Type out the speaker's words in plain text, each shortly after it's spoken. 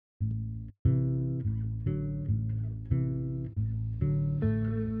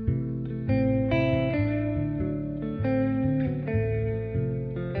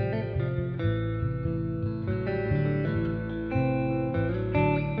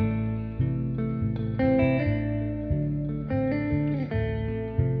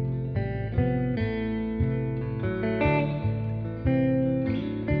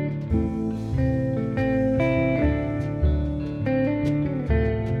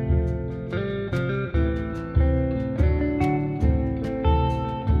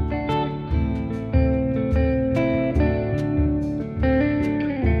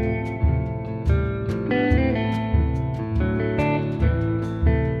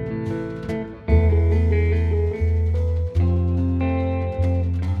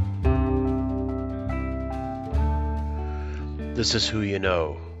This is Who You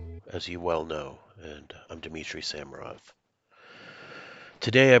Know, as you well know, and I'm Dmitry Samarov.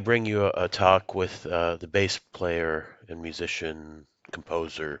 Today I bring you a talk with the bass player and musician,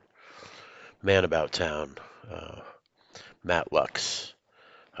 composer, man about town, uh, Matt Lux.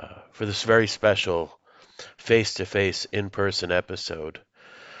 For this very special face-to-face, in-person episode,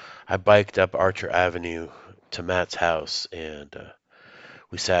 I biked up Archer Avenue to Matt's house, and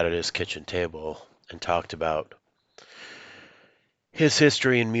we sat at his kitchen table and talked about his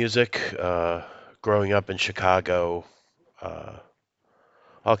history in music, growing up in Chicago, uh,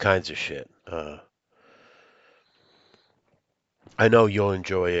 all kinds of shit. I know you'll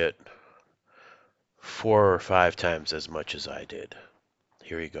enjoy it 4 or 5 times as much as I did.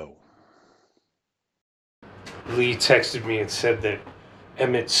 Here you go. Lee texted me and said that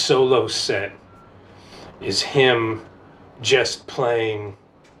Emmett's solo set is him just playing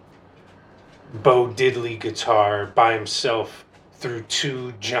Bo Diddley guitar by himself through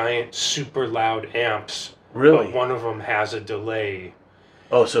two giant super loud amps. Really? But one of them has a delay.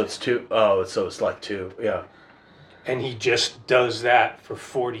 Oh, so it's two. Oh, so it's like two. Yeah. And he just does that for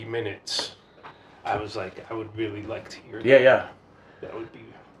 40 minutes. I was like, I would really like to hear that. Yeah. That would be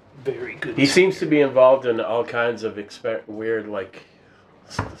very good. He seems to be involved in all kinds of weird, like,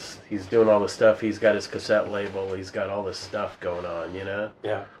 he's doing all this stuff. He's got his cassette label. He's got all this stuff going on, you know?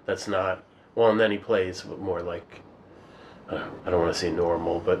 Yeah. That's not, well, and then he plays more like, I don't want to say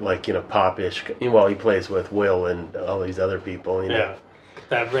normal, but like, popish. Well, he plays with Will and all these other people, Yeah.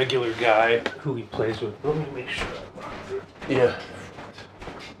 That regular guy who he plays with. Let me make sure I locked it. Yeah.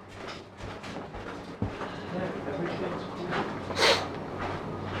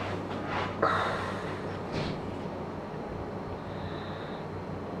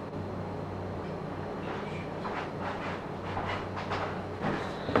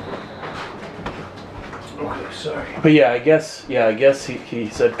 Okay, sorry. But I guess he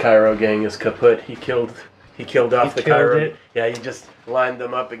said Cairo Gang is kaput. He killed off the Cairo. It? Yeah, he just lined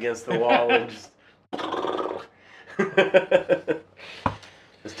them up against the wall and just.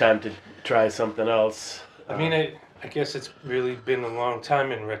 It's time to try something else. I mean, I guess it's really been a long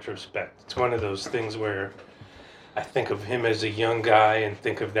time in retrospect. It's one of those things where I think of him as a young guy and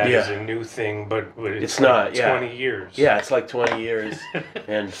think of that as a new thing, but it's like not. 20 years. Yeah, it's like 20 years,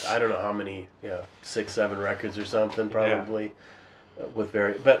 and I don't know how many. 6, 7 records or something probably. With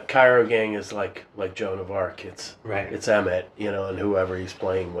but Cairo Gang is like Joan of Arc. It's right. It's Emmett, and whoever he's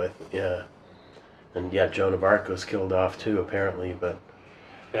playing with. Yeah, and Joan of Arc was killed off too apparently, but.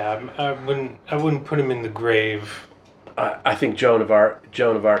 Yeah, I wouldn't put him in the grave. I think Joan of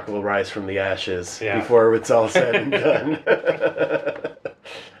Arc will rise from the ashes before it's all said and done.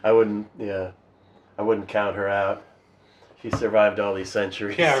 I wouldn't count her out. She survived all these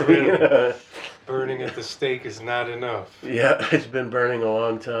centuries. Yeah, really. Burning at the stake is not enough. Yeah, it's been burning a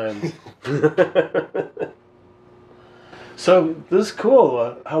long time. So, this is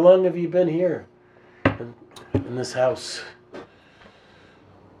cool. How long have you been here in this house?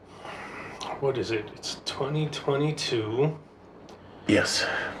 What is it? It's 2022. Yes.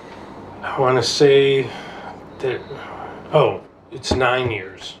 I want to say that... Oh, it's 9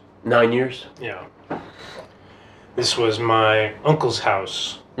 years. 9 years? Yeah. This was my uncle's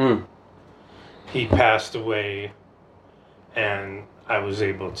house. He passed away, and I was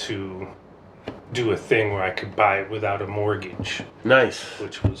able to do a thing where I could buy it without a mortgage. Nice.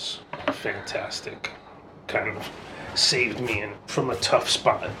 Which was fantastic. Kind of saved me from a tough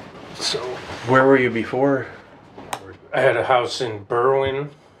spot. So, where were you before? I had a house in Berwyn.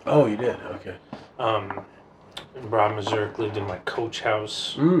 Oh, you did? Okay. Rob Mazurk lived in my coach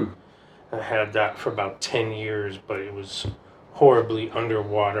house. I had that for about 10 years, but it was horribly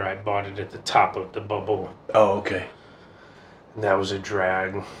underwater. I bought it at the top of the bubble. Oh, okay. And that was a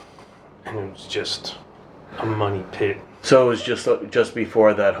drag, and it was just a money pit. So it was just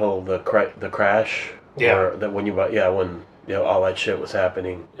before that whole the crash. Yeah. Or that when you bought when all that shit was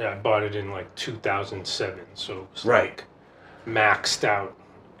happening. Yeah, I bought it in like 2007, so it was right. Like maxed out.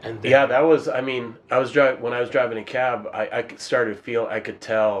 And then, that was. I mean, when I was driving a cab, I could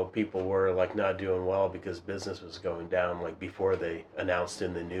tell people were like not doing well because business was going down. Like before they announced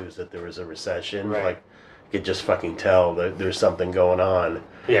in the news that there was a recession, right. Like you could just fucking tell that there's something going on.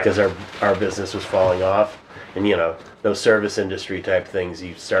 Yeah. Because our business was falling off, and those service industry type things,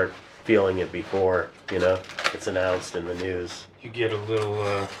 you start feeling it before it's announced in the news. You get a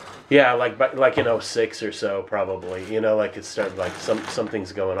little. Yeah, like in 06 or so, probably. Like it started like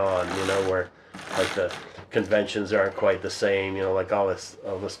something's going on. Where like the conventions aren't quite the same. Like all this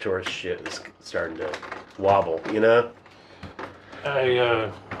tourist shit is starting to wobble.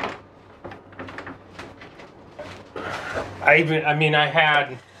 I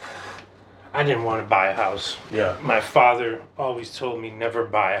didn't want to buy a house. Yeah. My father always told me never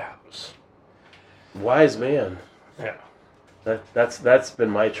buy a house. Wise man. Yeah. That's been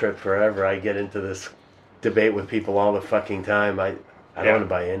my trip forever. I get into this debate with people all the fucking time. I don't want to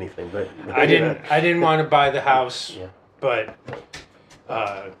buy anything, but I didn't want to buy the house, Yeah. but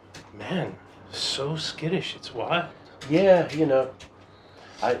man, so skittish. It's wild. Yeah,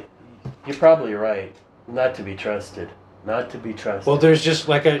 you're probably right. Not to be trusted. Not to be trusted. Well, there's just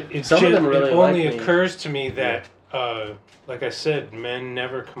like Some of them really it only like me. occurs to me that like I said, men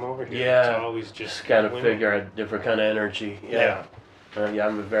never come over here. Yeah. It's always just Got to women. figure a different kind of energy. Yeah. Yeah,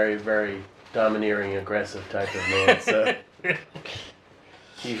 I'm a very, very domineering, aggressive type of man, so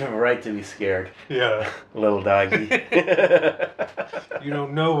you have a right to be scared, Yeah. little doggy. You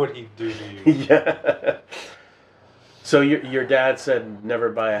don't know what he'd do to you. Yeah. So your dad said never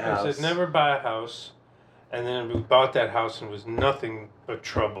buy a house. He said never buy a house, and then we bought that house and it was nothing but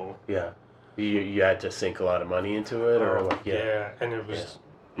trouble. Yeah. You had to sink a lot of money into it, or what? Yeah. Yeah, and it was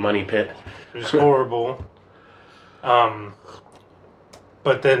Money pit. it was horrible.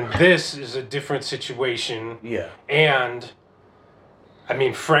 But then this is a different situation, Yeah. and I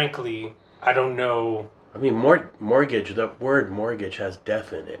mean, frankly, I don't know. I mean, mortgage. The word mortgage has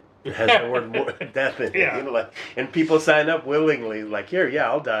death in it. It has the word death in it. Yeah. And people sign up willingly. Like, here, yeah,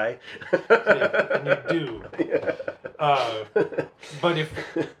 I'll die. And you do. Yeah. But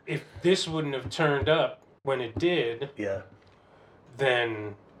if this wouldn't have turned up when it did, Yeah.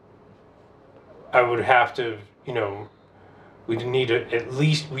 then I would have to, we'd need a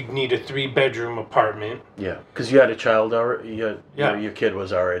 3-bedroom apartment. Yeah. Because you had a child already. Yeah. Your kid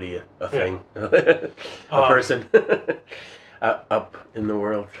was already a thing, a person. Up in the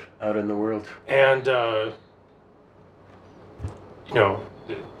world, out in the world. And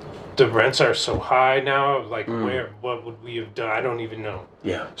the rents are so high now. Like, what would we have done? I don't even know.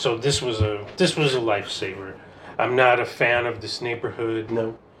 Yeah. So this was a lifesaver. I'm not a fan of this neighborhood.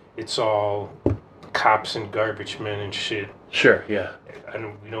 No. It's all cops and garbage men and shit. Sure. Yeah.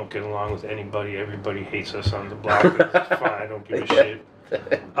 We don't get along with anybody. Everybody hates us on the block. It's fine. I don't give a shit.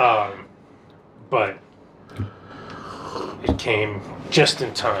 But it came just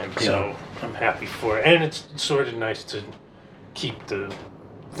in time, so I'm happy for it. And it's sort of nice to keep the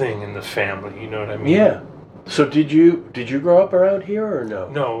thing in the family. You know what I mean? Yeah. So did you grow up around here or no?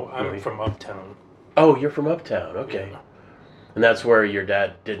 No, I'm Really? from Uptown. Oh, you're from Uptown. Okay. Yeah. And that's where your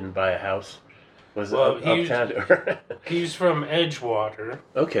dad didn't buy a house? Was Well, it Uptown? He's from Edgewater,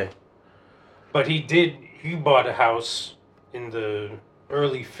 Okay. but he bought a house in the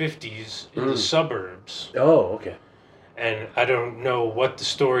early 50s in the suburbs. Oh, okay. And I don't know what the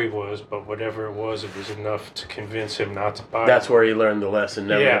story was, but whatever it was enough to convince him not to buy That's it. where he learned the lesson,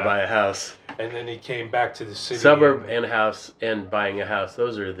 never Yeah. to buy a house. And then he came back to the city. Suburb and house and buying a house,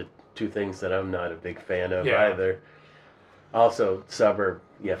 those are the two things that I'm not a big fan of Yeah. either. Also, suburb,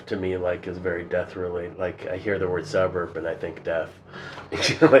 to me, is very death related. Like, I hear the word suburb and I think death.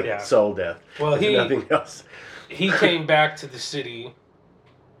 Yeah. Soul death. Well, There's nothing else. he came back to the city,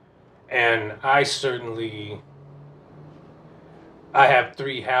 and I have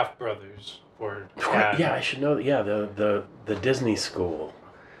 3 half brothers. Yeah, I should know. Yeah, the Disney school.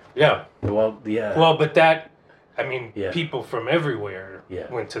 Yeah. Well, yeah. Well, but Yeah. people from everywhere Yeah.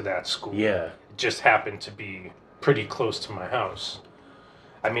 went to that school. Yeah. It just happened to be pretty close to my house.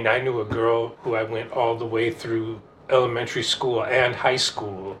 I mean, I knew a girl who I went all the way through elementary school and high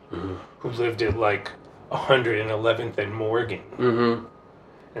school who lived at 111th and Morgan. Mm-hmm.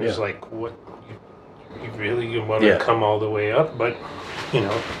 And it's Yeah. like, what? You really want to Yeah. come all the way up? But,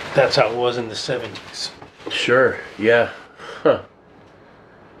 that's how it was in the 70s. Sure. Yeah. Huh.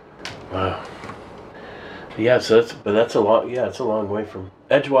 Wow. Yeah. So that's a long. Yeah, it's a long way from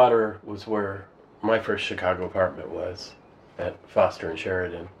Edgewater was where my first Chicago apartment was, at Foster and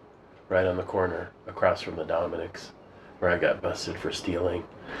Sheridan, right on the corner across from the Dominics, where I got busted for stealing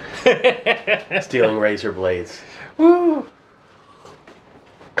razor blades. Woo!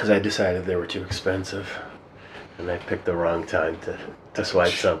 Because I decided they were too expensive, and I picked the wrong time to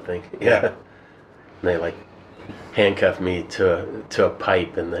swipe something. Yeah, and they handcuffed me to a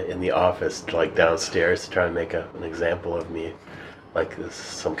pipe in the office, downstairs, to try and make an example of me, this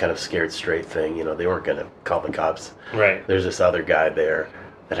some kind of scared straight thing. They weren't gonna call the cops. Right. There's this other guy there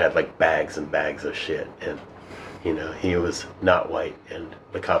that had bags and bags of shit, and he was not white, and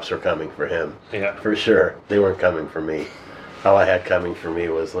the cops were coming for him. Yeah. For sure, they weren't coming for me. All I had coming for me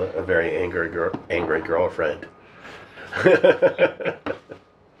was a very angry girlfriend, who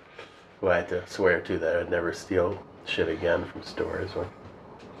I had to swear to that I'd never steal shit again from stores.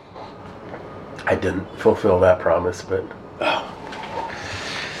 I didn't fulfill that promise, but Had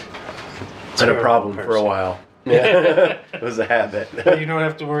a problem for a while. Yeah, it was a habit. You don't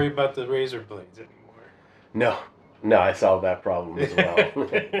have to worry about the razor blades anymore. No, I solved that problem as well.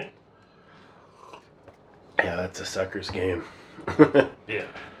 Yeah, that's a sucker's game. Yeah.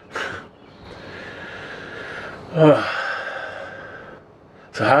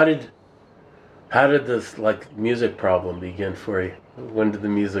 So how did this like music problem begin for you? When did the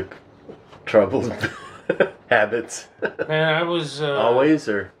music troubles habits? Man, I was Always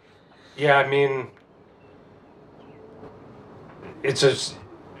or? Yeah, I mean, it's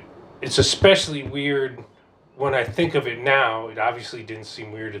especially weird when I think of it now. It obviously didn't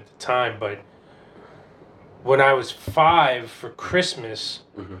seem weird at the time, but when I was 5 for Christmas,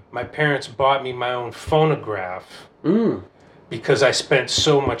 my parents bought me my own phonograph because I spent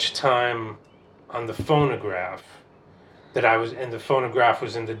so much time on the phonograph and the phonograph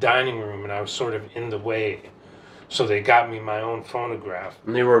was in the dining room and I was sort of in the way. So they got me my own phonograph.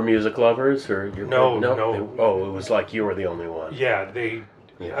 And they were music lovers, or No. it was like you were the only one. Yeah,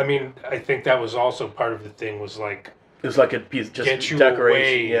 I mean, I think that was also part of the thing was like it was like a piece just get you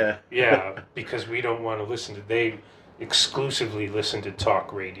decoration. away. Yeah, because we don't want to listen to. They exclusively listen to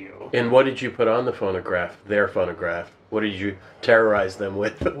talk radio. And what did you put on the phonograph? Their phonograph. What did you terrorize them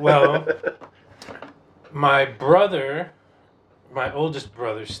with? Well, my oldest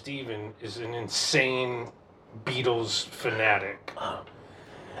brother Steven, is an insane Beatles fanatic.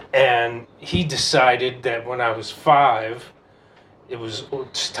 And he decided that when I was 5, it was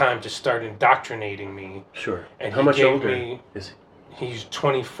time to start indoctrinating me. Sure. And how much older is he? He's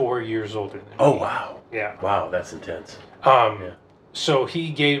 24 years older than me. Oh, wow. Yeah. Wow, that's intense. So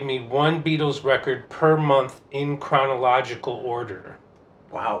he gave me one Beatles record per month in chronological order.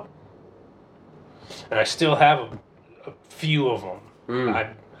 Wow. And I still have a few of them.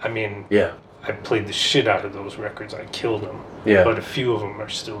 I mean, yeah. I played the shit out of those records. I killed them. Yeah. But a few of them are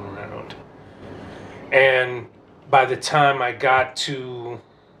still around. And by the time I got to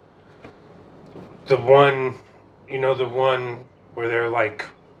the one where they're like,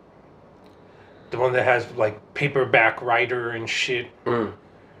 the one that has like paperback writer and shit.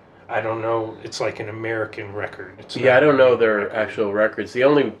 I don't know. It's like an American record. I don't know their actual records. The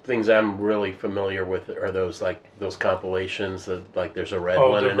only things I'm really familiar with are those compilations. Like there's a red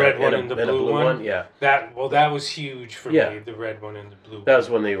one and the blue one. Yeah. That was huge for me. The red one and the blue. That was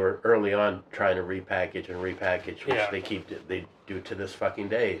when they were early on trying to repackage, which they do to this fucking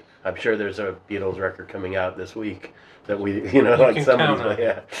day. I'm sure there's a Beatles record coming out this week that like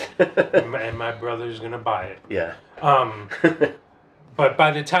somebody's and my brother's gonna buy it. Yeah. But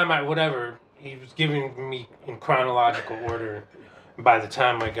by the time he was giving me in chronological order. By the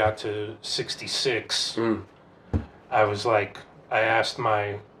time I got to 66, I was like, I asked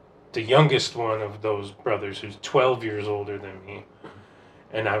the youngest one of those brothers, who's 12 years older than me,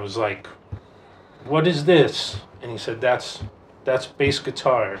 and I was like, "What is this?" And he said, "That's bass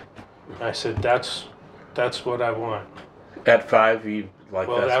guitar." And I said, "That's what I want." At 5, you like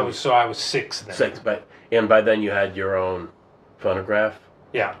that? Well, I was 6 then. 6, and by then you had your own phonograph?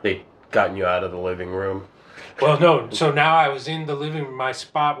 Yeah. They'd gotten you out of the living room? Well, no. So now I was in the living room. My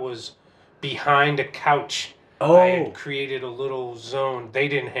spot was behind a couch. Oh. I had created a little zone. They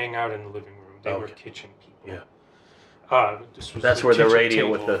didn't hang out in the living room. They were kitchen people. Yeah. That's where the radio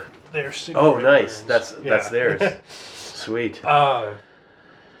with the... Oh, nice. That's theirs. Sweet. I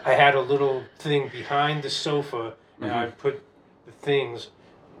had a little thing behind the sofa, and I put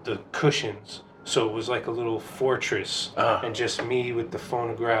the cushions. So it was like a little fortress, and just me with the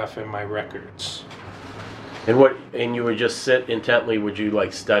phonograph and my records. And you would just sit intently? Would you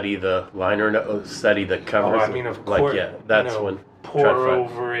like study the liner, study the covers? Oh, I mean, of course. That's when pour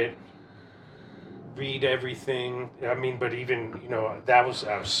over it, read everything. I mean, but even I was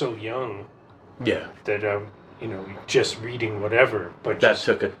so young. Yeah. That just reading whatever, but that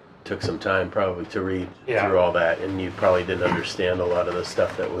took some time probably to read through all that, and you probably didn't understand a lot of the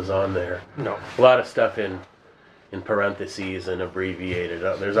stuff that was on there. No. A lot of stuff in parentheses and abbreviated.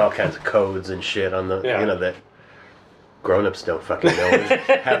 There's all kinds of codes and shit on the that grown-ups don't fucking know.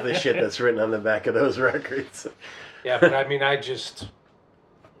 Half the shit that's written on the back of those records. Yeah, but I mean, I just...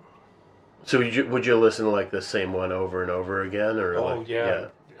 So would you listen to like the same one over and over again, or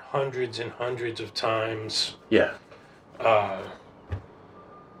hundreds and hundreds of times. Yeah.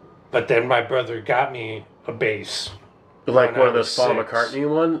 But then my brother got me a bass. Like one of those Paul McCartney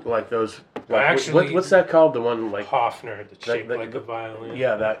one? Like those... Actually, what's that called? The one like... Hofner, that's shaped like a violin.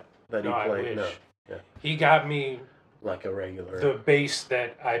 Yeah, that he played. I wish. No. Yeah. He got me... Like a regular... The bass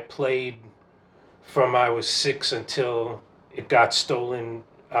that I played from I was 6 until it got stolen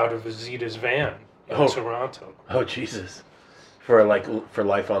out of Azita's van in Toronto. Oh, Jesus. for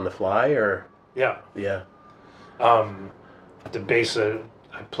Life on the Fly, or Yeah. yeah. The bass, I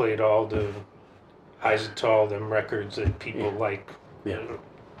played all the Isotal, them records that people like. Yeah.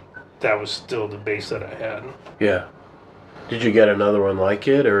 That was still the bass that I had. Yeah. Did you get another one like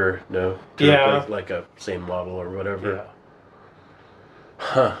it, or no? Yeah. Replace, like a same model or whatever? Yeah.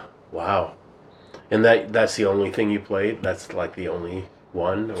 Huh. Wow. And that's the only thing you played? That's like the only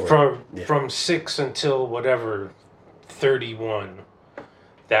one? Or? From 6 until whatever, 31.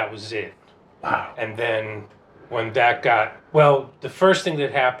 That was it. Wow. And then when that got... Well, the first thing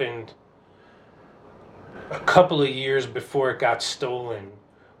that happened a couple of years before it got stolen,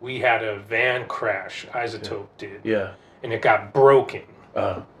 we had a van crash, Isotope did. Yeah. And it got broken.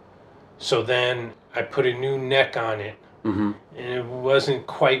 Uh, So then I put a new neck on it, mm-hmm. and it wasn't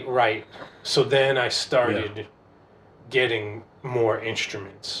quite right. So then I started getting more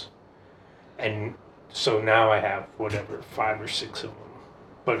instruments. And so now I have, whatever, 5 or 6 of them.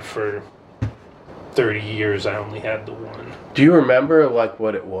 But for 30 years, I only had the one. Do you remember like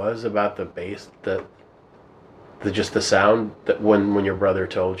what it was about the bass, just the sound, that when your brother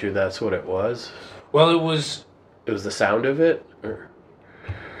told you that's what it was? Well, it was the sound of it? Or?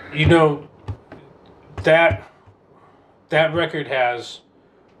 You know, that record has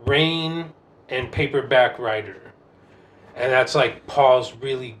Rain and Paperback Writer. And that's like Paul's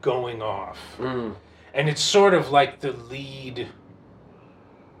really going off. Mm. And it's sort of like the lead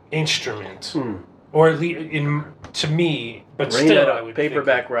instrument. Mm. Or to me, but Rain still and I would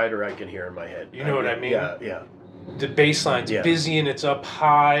Paperback Writer I can hear in my head. You know what I mean? Yeah, yeah. The bass line's Yeah. busy and it's up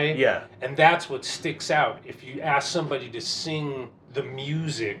high. Yeah. And that's what sticks out. If you ask somebody to sing the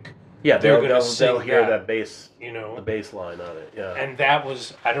music, Yeah, they'll they'll hear that bass, you know, the bass line on it. Yeah. and that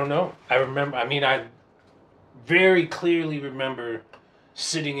was, I don't know. I very clearly remember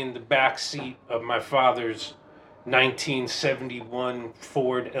sitting in the back seat of my father's 1971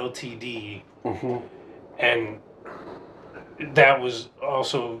 Ford LTD, mm-hmm. and that was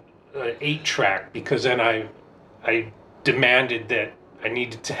also an 8-track, because then I demanded that I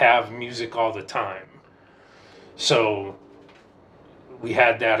needed to have music all the time. So we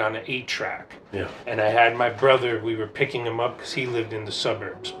had that on an 8-track. Yeah. And I had my brother, we were picking him up because he lived in the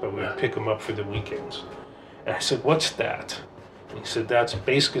suburbs, but we would pick him up for the weekends. And I said, "What's that?" And he said, "That's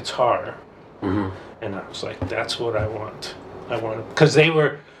bass guitar." Mm-hmm. And I was like, "That's what I want. Because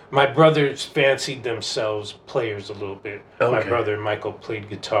my brothers fancied themselves players a little bit. Okay. My brother Michael played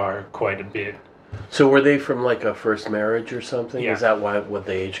guitar quite a bit. So were they from like a first marriage or something? Yeah. Is that what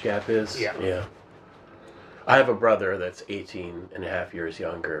the age gap is? Yeah. Yeah. I have a brother that's 18 and a half years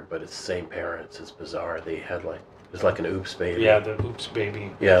younger, but it's the same parents. It's bizarre. They had it's like an oops baby. Yeah, the oops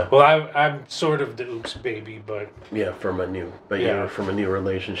baby. Yeah. Well, I'm sort of the oops baby, but Yeah, you were from a new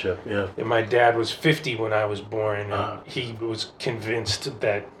relationship. Yeah. and my dad was 50 when I was born, and he was convinced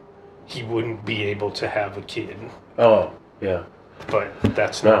that he wouldn't be able to have a kid. Oh, yeah. But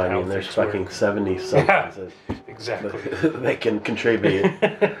that's No, not I how mean, there's things fucking work. 70 somethings Exactly. that they can contribute.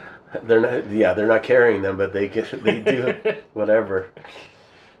 They're not carrying them, but they do whatever.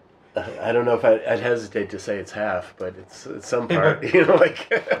 I don't know if I'd hesitate to say it's half, but it's some part,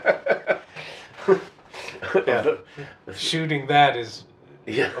 like. Yeah. Shooting that is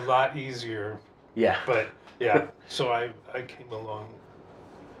Yeah. a lot easier, Yeah. but yeah. So I came along.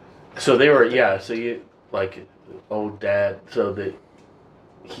 So they were, yeah. So you like old dad. So that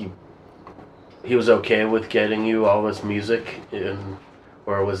he was okay with getting you all this music,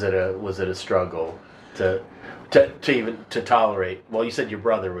 or was it a struggle to even tolerate? Well, you said your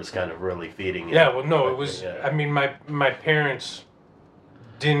brother was kind of really feeding you. Yeah. Well, no, it was. Yeah. I mean, my parents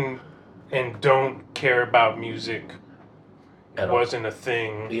didn't and don't care about music. At all. Wasn't a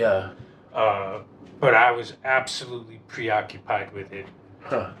thing. Yeah. But I was absolutely preoccupied with it.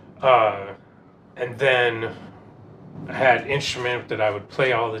 Huh. And then I had instrument that I would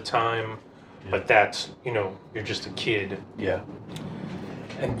play all the time, but that's, you're just a kid. Yeah.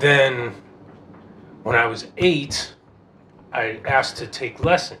 And then when I was 8, I asked to take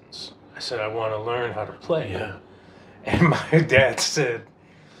lessons. I said, I want to learn how to play. Yeah. And my dad said,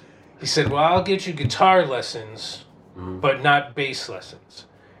 well, I'll get you guitar lessons, but not bass lessons.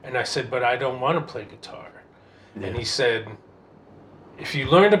 And I said, but I don't want to play guitar. Yeah. And he said, if you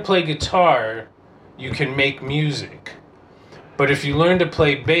learn to play guitar, you can make music. But if you learn to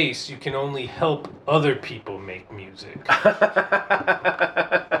play bass, you can only help other people make music.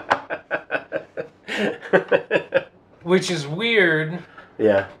 Which is weird.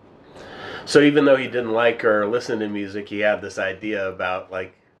 Yeah. So even though he didn't like or listen to music, he had this idea about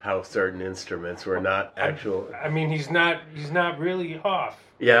like how certain instruments were not actual. I mean, he's not really off.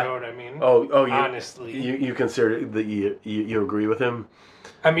 Yeah. You know what I mean? Oh, honestly, you consider that you agree with him?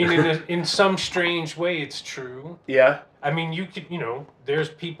 I mean, in some strange way, it's true. Yeah. I mean, you could, there's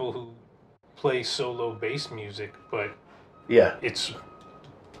people who play solo bass music, but yeah, it's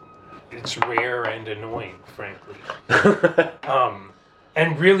rare and annoying, frankly.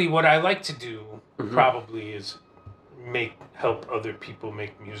 And really, what I like to do probably is help other people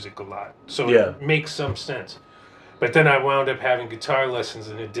make music a lot. So it makes some sense. But then I wound up having guitar lessons,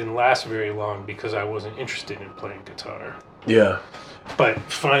 and it didn't last very long because I wasn't interested in playing guitar. Yeah. But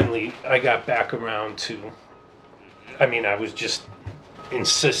finally, I got back around to. I mean, I was just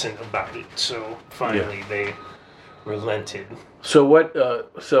insistent about it. So finally, they relented. So what?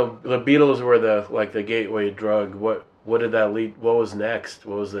 So the Beatles were the gateway drug. What did that lead? What was next?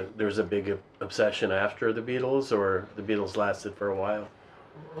 What was it? There was a big obsession after the Beatles, or the Beatles lasted for a while.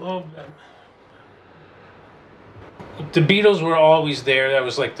 Well, the Beatles were always there. That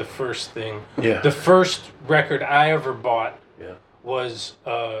was like the first thing. Yeah. The first record I ever bought was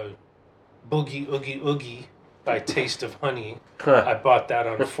Boogie Oogie Oogie by Taste of Honey. Huh. I bought that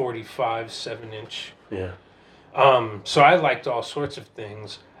on a 45 7-inch. Yeah. So I liked all sorts of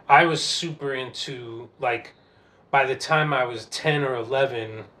things. I was super into, like, by the time I was 10 or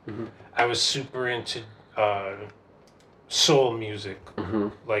 11, I was super into soul music.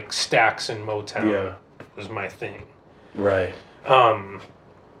 Like Stax and Motown was my thing. Right. And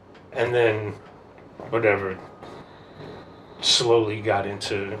then, whatever, slowly got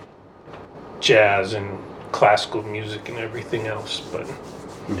into jazz and classical music and everything else, but...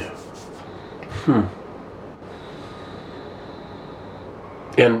 Yeah.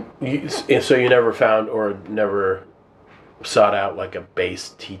 And so you never found or never sought out like a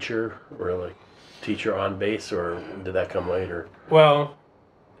bass teacher or like teacher on bass, or did that come later? Well,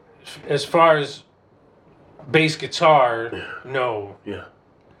 as far as bass guitar, no. Yeah.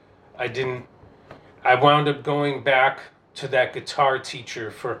 I didn't. I wound up going back to that guitar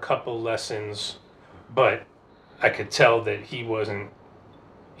teacher for a couple lessons, but I could tell that he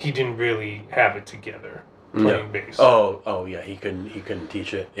didn't really have it together playing bass. Oh yeah, he couldn't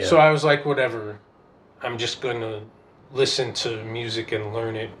teach it. Yeah. So I was like, whatever. I'm just going to listen to music and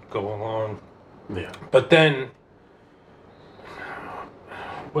learn it, go along. Yeah. But then,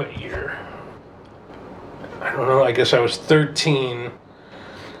 what year? I don't know, I guess I was 13,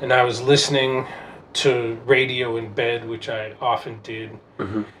 and I was listening to radio in bed, which I often did,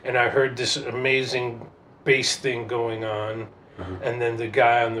 and I heard this amazing bass thing going on, and then the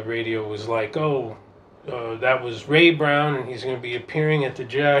guy on the radio was like, that was Ray Brown, and he's going to be appearing at the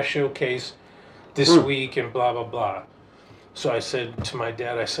Jazz Showcase this week, and blah, blah, blah. So I said to my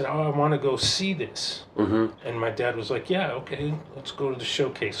dad, I want to go see this. And my dad was like, yeah, okay, let's go to the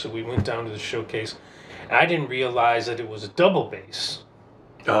showcase. So we went down to the showcase. And I didn't realize that it was a double bass.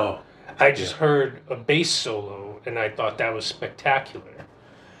 Oh. I just heard a bass solo, and I thought that was spectacular.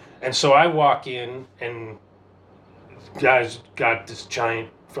 And so I walk in, and the guy's got this giant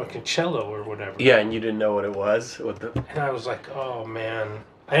fucking cello or whatever. Yeah, and you didn't know what it was? And I was like, oh, man.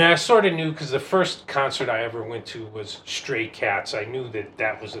 And I sort of knew, because the first concert I ever went to was Stray Cats. I knew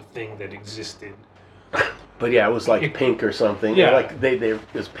that was a thing that existed. But yeah, it was like Pink or something. Yeah. Like they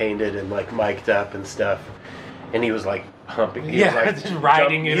was painted and like mic'd up and stuff. And he was like humping. He was, like, just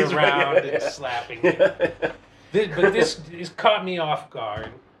riding it around and slapping it. But this caught me off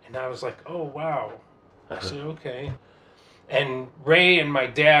guard. And I was like, oh, wow. I said, okay. And Ray and my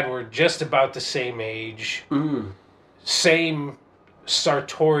dad were just about the same age. Same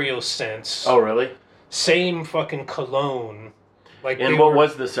sartorial sense. Oh, really? Same fucking cologne. Like, and what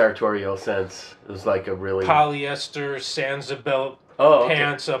was the sartorial sense? It was like a really... Polyester, Sansa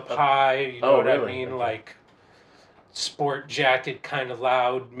pants up high. You know what I mean? Okay. Like, sport jacket, kind of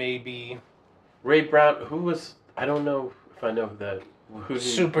loud, maybe. Ray Brown, who was... I don't know if I know that.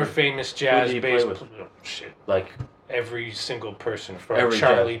 Super famous jazz bass player. Oh, shit. Like... Every single person from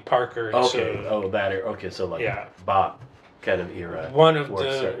Charlie Parker to... Okay, so like bop kind of era. One of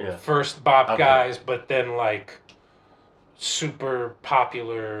the first bop guys, but then like super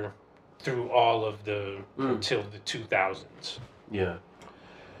popular through all of the... until the 2000s. Yeah.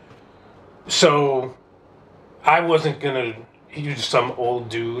 So I wasn't going to... He was some old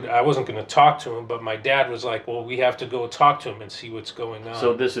dude. I wasn't going to talk to him, but my dad was like, well, we have to go talk to him and see what's going on.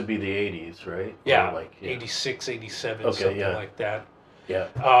 So this would be the 80s, right? Yeah, 86, 87, something like that.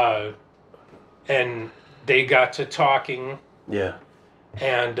 Yeah. And they got to talking. Yeah.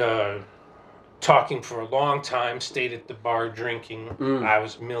 And talking for a long time, stayed at the bar drinking. I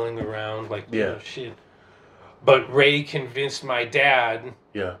was milling around like, shit. But Ray convinced my dad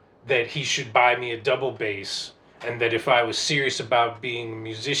Yeah. that he should buy me a double bass, and that if I was serious about being a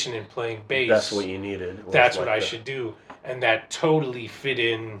musician and playing bass, That's what you needed. That's what I should do. And that totally fit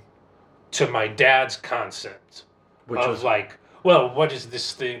in to my dad's concept of like, well, what is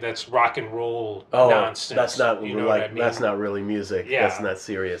this thing that's rock and roll nonsense? That's not you know like what I mean? That's not really music. Yeah. That's not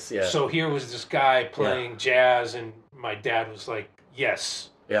serious. Yeah. So here was this guy playing jazz, and my dad was like, yes.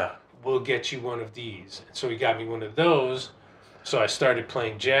 Yeah. We'll get you one of these. And so he got me one of those. So I started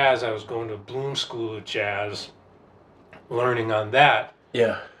playing jazz. I was going to Bloom School of Jazz, learning on that.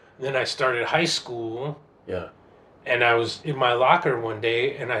 Yeah. Then I started high school. Yeah. And I was in my locker one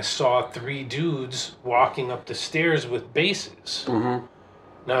day, and I saw 3 dudes walking up the stairs with basses. Mm-hmm.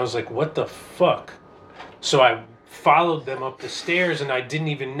 And I was like, what the fuck? So I followed them up the stairs, and I didn't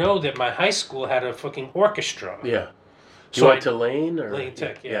even know that my high school had a fucking orchestra. Yeah. So you went to Lane? Or? Lane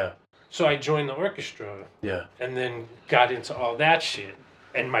Tech, yeah. So I joined the orchestra. Yeah. And then got into all that shit.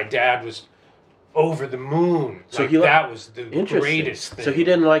 And my dad was over the moon. So that was the greatest thing. So he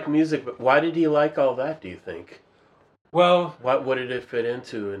didn't like music, but why did he like all that, do you think? Well... What did it fit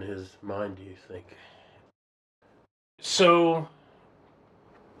into in his mind, do you think? So,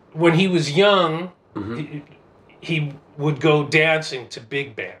 when he was young, he would go dancing to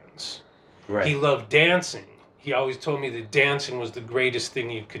big bands. Right. He loved dancing. He always told me that dancing was the greatest thing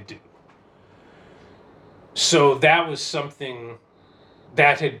you could do. So that was something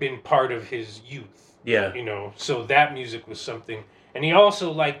that had been part of his youth. Yeah. You know, so that music was something. And he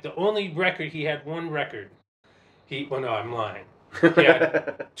also liked the only record, he had one record. Well, no, I'm lying. He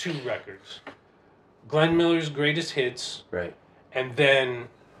had 2 records. Glenn Miller's Greatest Hits. Right. And then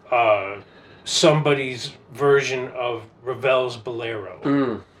somebody's version of Ravel's Bolero.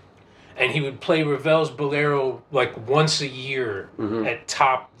 Mm. And he would play Ravel's Bolero like once a year at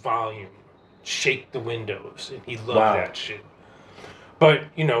top volume. Shake the windows. And he loved that shit. But,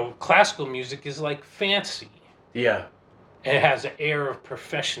 you know, classical music is like fancy. Yeah. And it has an air of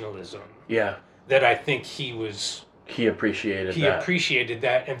professionalism. Yeah. That I think he appreciated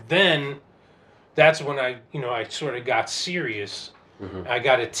that. And then that's when I sort of got serious. I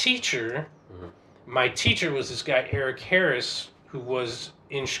got a teacher. My teacher was this guy, Eric Harris, who was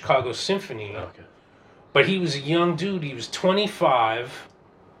in Chicago Symphony. Okay. But he was a young dude. He was 25.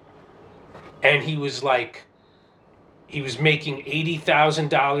 And he was making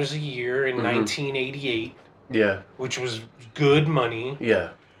 $80,000 a year in 1988. Yeah. Which was good money. Yeah.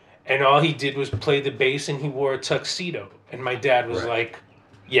 And all he did was play the bass, and he wore a tuxedo. And my dad was like,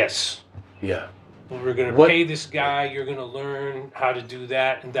 yes. Yeah. We're going to pay this guy. You're going to learn how to do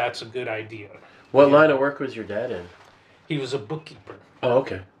that. And that's a good idea. What line of work was your dad in? He was a bookkeeper. Oh,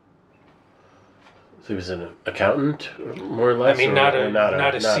 okay. So he was an accountant, more or less? I mean, not a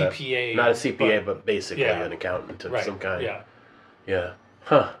CPA. Not a CPA, but basically an accountant of some kind. Yeah. Yeah.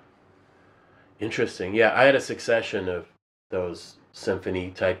 Huh. Interesting. Yeah, I had a succession of those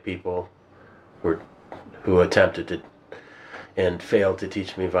symphony-type people who attempted to and failed to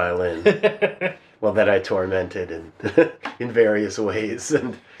teach me violin. Well, that I tormented in various ways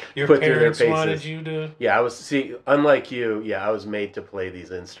and your put through their parents paces. wanted you to. Yeah, unlike you. Yeah, I was made to play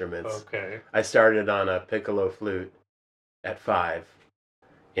these instruments. Okay. I started on a piccolo flute at 5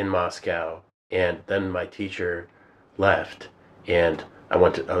 in Moscow, and then my teacher left, and I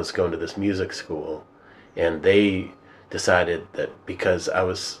was going to this music school, and they decided that because I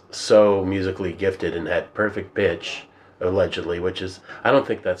was so musically gifted and had perfect pitch, allegedly, which is, I don't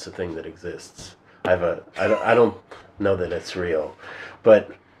think that's a thing that exists. I don't know that it's real, but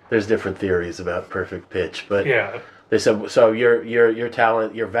there's different theories about perfect pitch. But they said, so your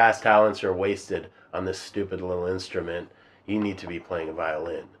talent, your vast talents are wasted on this stupid little instrument. You need to be playing a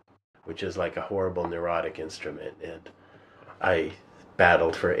violin, which is like a horrible neurotic instrument. And I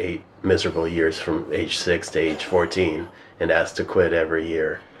battled for 8 miserable years from age 6 to age 14 and asked to quit every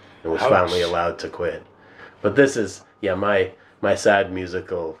year and was finally allowed to quit. But this is, my sad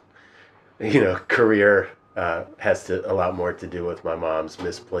musical, career has a lot more to do with my mom's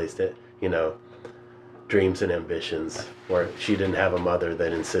misplaced dreams and ambitions, where she didn't have a mother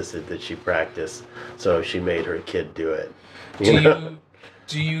that insisted that she practice, so she made her kid do it.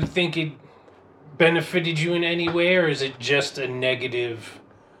 Do you think it benefited you in any way, or is it just a negative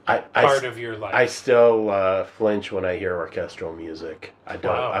part of your life? I still flinch when I hear orchestral music. I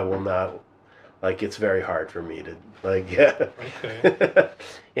don't. Wow. I will not. It's very hard for me to Okay.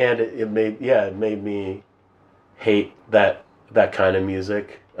 And it made me hate that kind of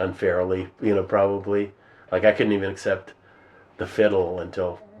music unfairly. Probably. I couldn't even accept the fiddle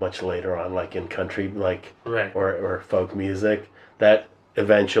until much later on, in country, or folk music. That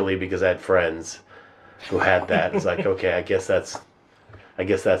eventually, because I had friends who had that. It's like, okay, I guess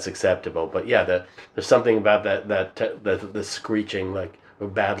that's acceptable. But yeah, there's something about the screeching, like a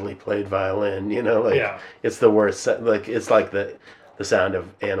badly played violin. You know, like it's the worst. Like it's like the sound of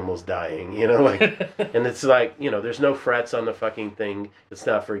animals dying. You know, like, and it's like, you know, there's no frets on the fucking thing. It's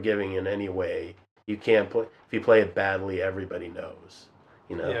not forgiving in any way. You can't play if you play it badly. Everybody knows.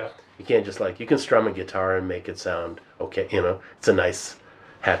 You know, you can't just like, you can strum a guitar and make it sound okay. You know, it's a nice,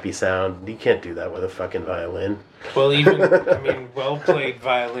 happy sound. You can't do that with a fucking violin. Well, even well played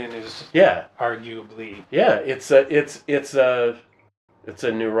violin is arguably it's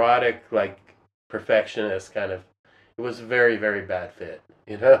a neurotic, like, perfectionist kind of. It was a very, very bad fit.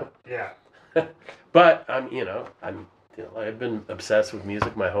 You know. Yeah. But I've been obsessed with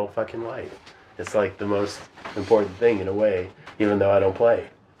music my whole fucking life. It's like the most important thing in a way, even though I don't play.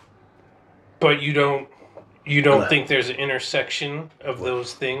 But you don't think there's an intersection of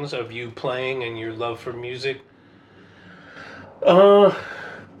those things, of you playing and your love for music? It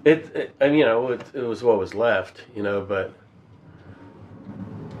was what was left, you know, but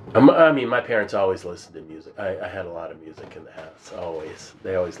I mean, my parents always listened to music. I had a lot of music in the house, always.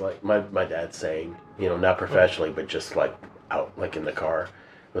 They always liked, my dad sang, you know, not professionally, but just like out, like in the car.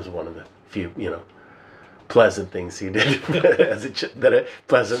 It was one of the few, you know, pleasant things he did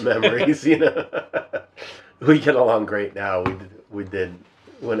pleasant memories, you know. We get along great now. We did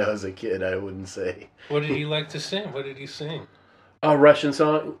when I was a kid, I wouldn't say. What did he like to sing? What did he sing? Russian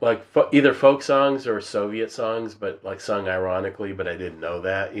song, like either folk songs or Soviet songs, but like sung ironically, but I didn't know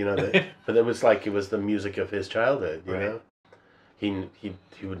that, you know. But it was the music of his childhood, you know. He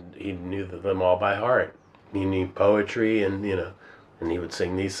knew them all by heart. He knew poetry, and you know, and he would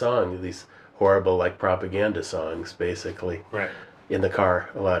sing these songs, these horrible like propaganda songs, basically. Right. In the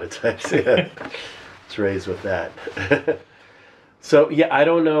car a lot of times. Yeah. It's raised with that. So yeah, I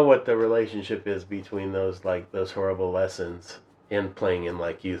don't know what the relationship is between those horrible lessons and playing in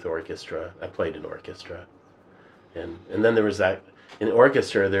like youth orchestra. I played in orchestra, and then there was that in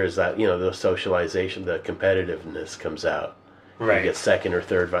orchestra. There's that, you know, the socialization, the competitiveness comes out. Right. You get second or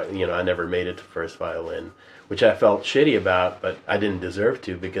third. You know, I never made it to first violin, which I felt shitty about, but I didn't deserve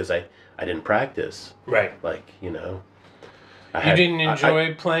to because I didn't practice. Right. Like, you know. You didn't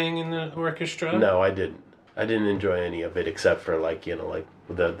enjoy playing in the orchestra? No, I didn't. I didn't enjoy any of it except for like, you know, like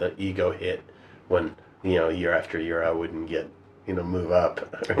the ego hit when, you know, year after year I wouldn't get, you know, move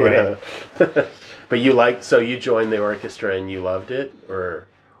up. Right. But you joined the orchestra and you loved it, or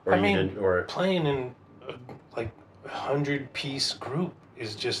playing in a 100-piece group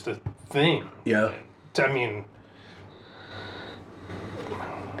is just a thing. Yeah. I mean,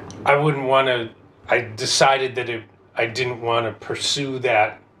 I wouldn't want to. I decided that I didn't want to pursue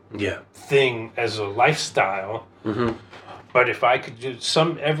that thing as a lifestyle. Mm-hmm. But if I could do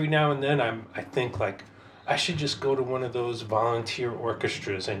every now and then, I think like I should just go to one of those volunteer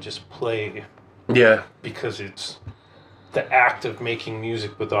orchestras and just play. Yeah. Because it's the act of making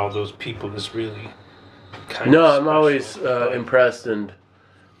music with all those people is really kind of special. I'm always impressed and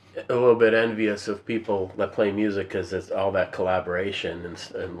a little bit envious of people that play music because it's all that collaboration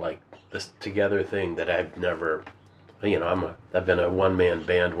and like this together thing that I've never, you know, I've been a one-man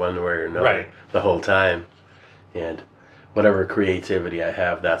band one way or another the whole time, and whatever creativity I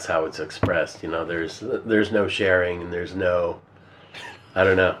have, that's how it's expressed. You know, there's no sharing and there's no, I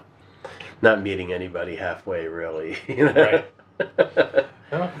don't know, not meeting anybody halfway really. You know? Right.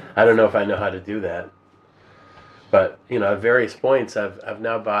 I don't know if I know how to do that. But, you know, at various points, I've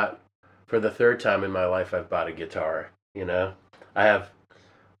now bought, for the third time in my life, I've bought a guitar, you know. I have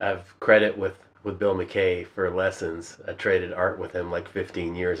credit with Bill McKay for lessons. I traded art with him like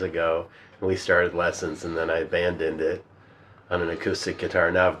 15 years ago, and we started lessons, and then I abandoned it on an acoustic guitar.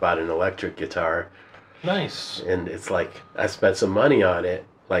 Now I've bought an electric guitar. Nice. And it's like, I spent some money on it,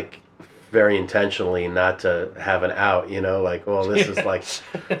 like, very intentionally, not to have an out, you know, like, well, this is like,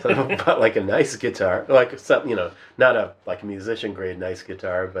 but like a nice guitar, like something, you know, not a like musician grade nice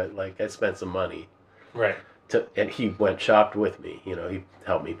guitar, but like I spent some money, right? And he shopped with me, you know, he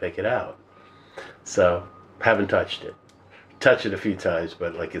helped me pick it out. So haven't touched it a few times,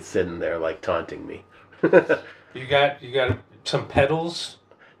 but like it's sitting there like taunting me. You got some pedals?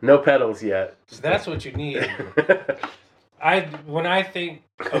 No pedals yet. That's what you need. When I think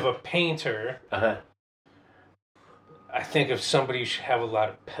of a painter, I think of somebody who should have a lot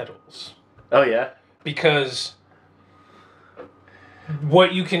of pedals. Oh yeah? Because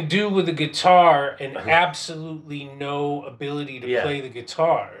what you can do with a guitar and absolutely no ability to play the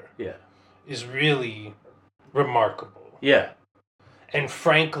guitar is really remarkable. Yeah. And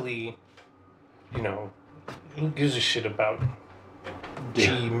frankly, you know, who gives a shit about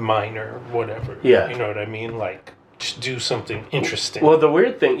G minor, whatever. Yeah. You know what I mean? Like, just do something interesting. Well, the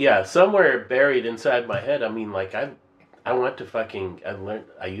weird thing, somewhere buried inside my head, I mean, like, I went to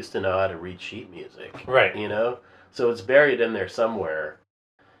I used to know how to read sheet music. Right. You know? So it's buried in there somewhere.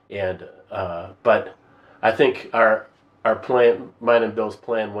 And, but I think our plan, mine and Bill's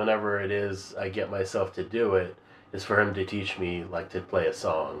plan, whenever it is I get myself to do it, is for him to teach me, like, to play a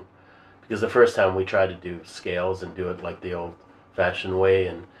song. Because the first time we tried to do scales and do it like the old-fashioned way,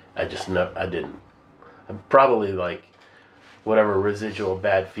 and I didn't. I'm probably, like, whatever residual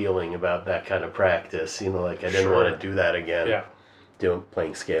bad feeling about that kind of practice, like, I didn't want to do that again. Yeah.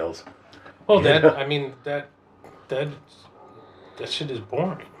 Playing scales. Well, that shit is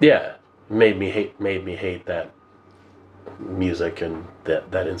boring. Yeah. Made me hate that music and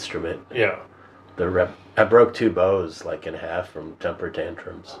that instrument. Yeah. I broke 2 bows like in half from temper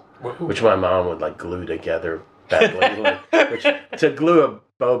tantrums, which my mom would like glue together badly. Which to glue a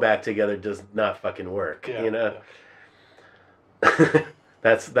bow back together does not fucking work. Yeah.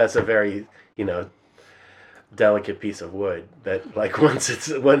 That's a very delicate piece of wood that like once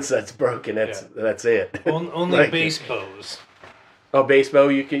that's broken, that's it. Only like, bass bows. Oh, bass bow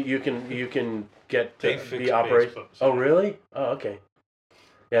you can get to be operated. Oh, really? Oh, okay.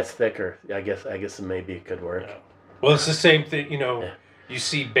 Yeah, it's thicker. I guess maybe it could work. Yeah. Well, it's the same thing. You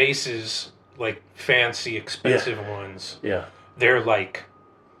see basses like fancy, expensive ones. Yeah. They're like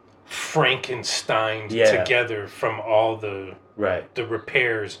Frankenstein together from all the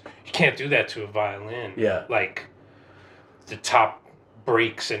repairs. You can't do that to a violin. Yeah. Like the top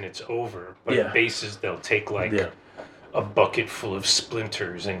breaks and it's over. But basses, they'll take like a bucket full of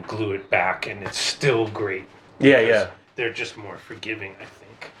splinters and glue it back, and it's still great. Yeah. They're just more forgiving, I think.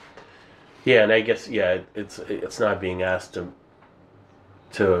 Yeah, and I guess it's not being asked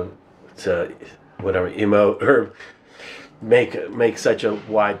to whatever emote or make such a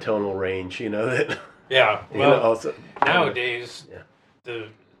wide tonal range, that. Yeah. Well, also nowadays the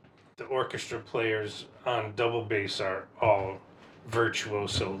orchestra players on double bass are all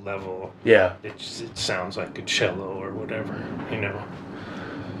virtuoso level. Yeah. It sounds like a cello or whatever,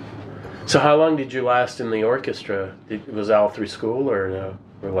 So how long did you last in the orchestra? Was it all through school or no?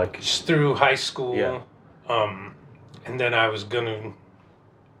 Or like just through high school. Yeah. And then I was gonna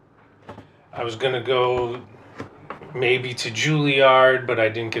go maybe to Juilliard, but I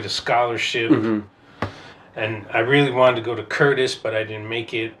didn't get a scholarship. Mm-hmm. And I really wanted to go to Curtis, but I didn't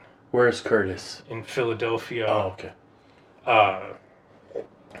make it. Where's Curtis? In Philadelphia. Oh, okay.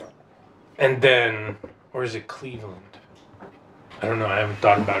 And then, or is it Cleveland? I don't know. I haven't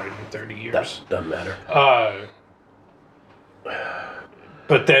thought about it in 30 years. That doesn't matter.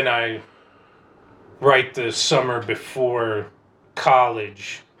 But then right the summer before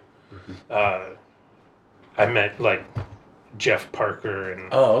college, I met like Jeff Parker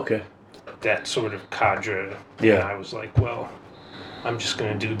and that sort of cadre. Yeah. And I was like, well, I'm just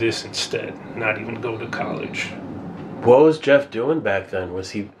going to do this instead, not even go to college. What was Jeff doing back then? Was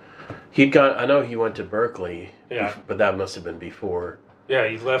he'd gone, I know he went to Berkeley. Yeah. But that must have been before. Yeah,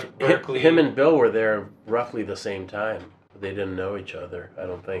 he left Berkeley. Him and Bill were there roughly the same time. They didn't know each other, I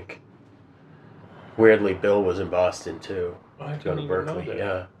don't think. Weirdly, Bill was in Boston too. I Going to Berkeley,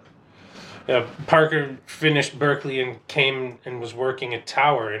 yeah. Yeah, Parker finished Berkeley and came and was working at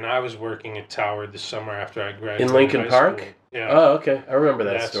Tower, and I was working at Tower the summer after I graduated. In Lincoln Park? School. Yeah. Oh, okay. I remember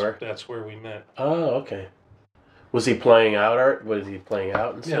that store. That's where we met. Oh, okay. Was he playing out art? Was he playing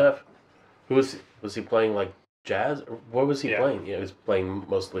out and stuff? Was he playing like jazz? What was he playing? Yeah, he was playing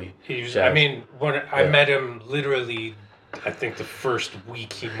mostly jazz. I mean, when I met him literally, I think the first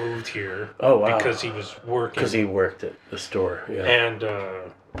week he moved here. Oh, wow. Because he was working. Because he worked at the store, yeah. And,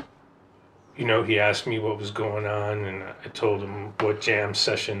 he asked me what was going on, and I told him what jam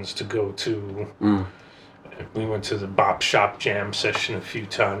sessions to go to. Mm. We went to the Bop Shop jam session a few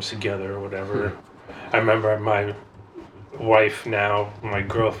times together or whatever. I remember my wife now, my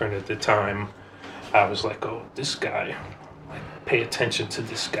girlfriend at the time, I was like, oh, this guy, pay attention to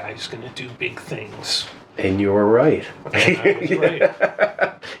this guy. He's going to do big things. And you were right. And I was right.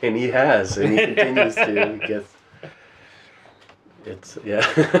 And he has, and he continues to. He gets,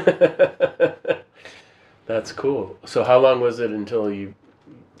 That's cool. So how long was it until you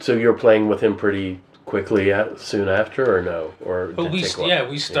were playing with him pretty quickly soon after, or no? Or we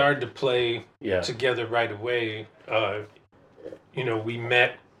started to play together right away. We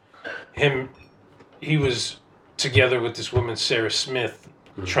met him. He was together with this woman, Sarah Smith,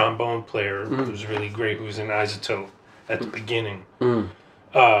 trombone player, who was really great, who was in Isotope at the beginning.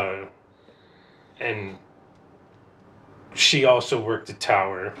 And she also worked at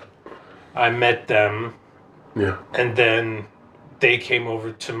Tower. I met them. Yeah. And then they came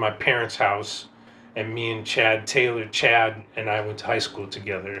over to my parents' house, and me and Chad and I went to high school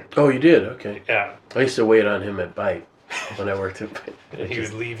together. Oh, you did? Okay. Yeah. I used to wait on him at Bite when I worked at Bite. He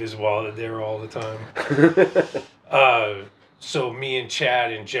would leave his wallet there all the time. So me and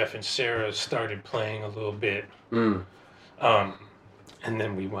Chad and Jeff and Sarah started playing a little bit. Mm. And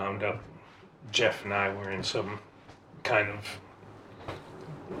then we wound up, Jeff and I were in some kind of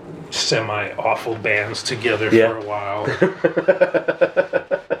semi-awful bands together for a while.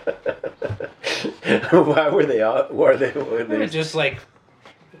 Why were they all? Were were just like,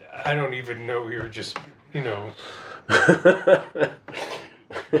 I don't even know. We were just,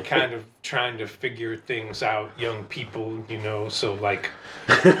 kind of trying to figure things out, young people, so like,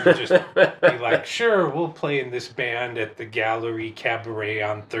 just be like, sure, we'll play in this band at the Gallery Cabaret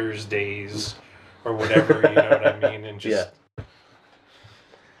on Thursdays or whatever, you know what I mean? And just... Yeah.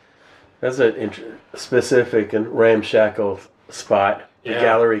 That's a specific and ramshackle spot. The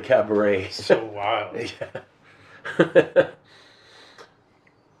Gallery Cabaret. So wild. Yeah.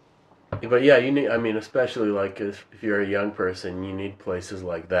 But yeah, you need. I mean, especially like if you're a young person, you need places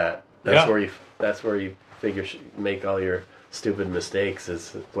like that. That's where you. That's where you make all your stupid mistakes.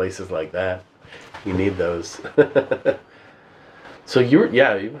 Is places like that. You need those. So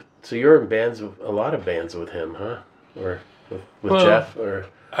So you're in bands with a lot of bands with him, huh? Or with Jeff, or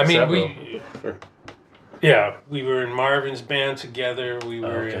I mean, we were in Marvin's band together. We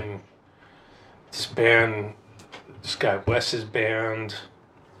were in this band, this guy Wes's band.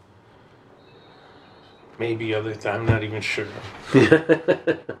 Maybe other time, I'm not even sure.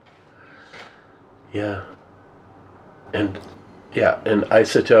 Yeah. And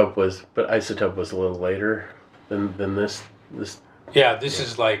Isotope was a little later than this. Yeah, this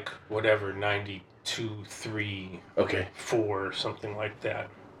is like whatever 92, 3, 4, something like that.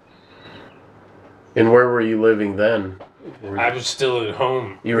 And where were you living then? I was still at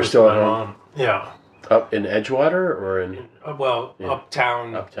home. You were still at home? Mom. Yeah. Up in Edgewater or in?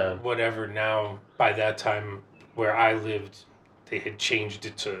 Uptown. Uptown. Whatever. Now, by that time, where I lived, they had changed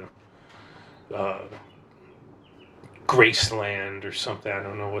it to Graceland or something. I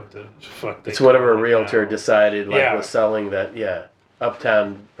don't know what the fuck they. It's whatever a realtor decided was selling that. Yeah,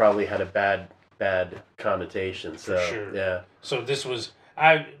 Uptown probably had a bad connotation. So for sure. Yeah. So this was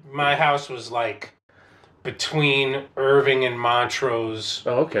my house was like between Irving and Montrose.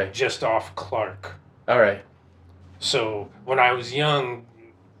 Oh, okay. Just off Clark. All right. So when I was young,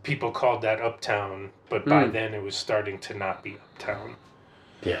 people called that Uptown, but by then it was starting to not be Uptown.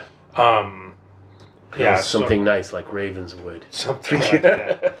 Yeah. Something nice like Ravenswood. Something like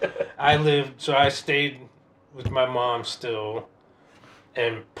that. I stayed with my mom still,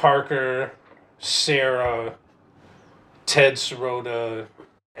 and Parker, Sarah, Ted Sirota,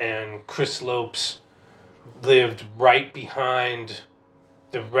 and Chris Lopes lived right behind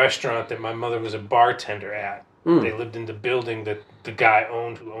the restaurant that my mother was a bartender at. They lived in the building that the guy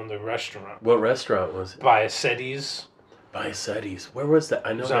who owned the restaurant. What restaurant was it? Biasetti's. Biasetti's. Where was that?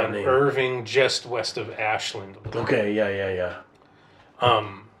 I know that name. It was on Irving, just west of Ashland. Okay, yeah.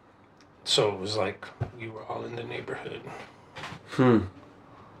 So it was like we were all in the neighborhood.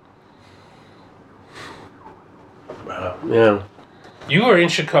 Wow. Yeah. You were in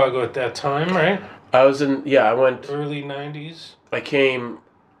Chicago at that time, right? I was in. Yeah, I went early '90s. I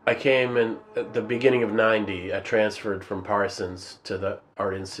came in at the beginning of '90. I transferred from Parsons to the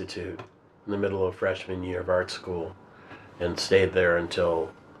Art Institute in the middle of freshman year of art school, and stayed there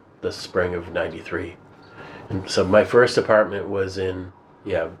until the spring of '93. And so my first apartment was in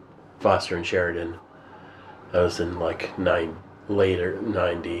Foster and Sheridan. I was in like later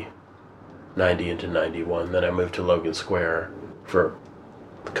 90 into 91. Then I moved to Logan Square for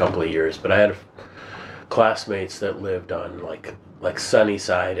a couple of years. But I had classmates that lived on like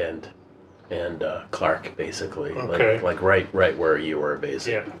Sunnyside and Clark, basically. Okay. Like right where you were,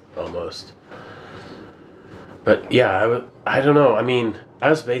 basically. Yeah. Almost. But yeah, I don't know. I mean, I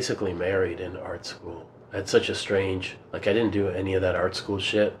was basically married in art school. I had such a strange, I didn't do any of that art school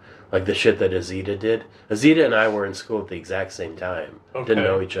shit. Like the shit that Azita did. Azita and I were in school at the exact same time. Okay. Didn't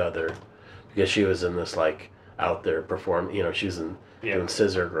know each other. Because she was in this, out there performing, she was doing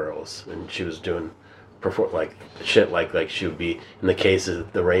Scissor Girls. And she was doing, shit like she would be in the cases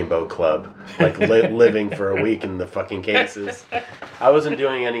at the Rainbow Club. Living for a week in the fucking cases. I wasn't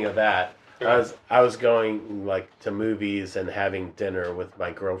doing any of that. I was going, to movies and having dinner with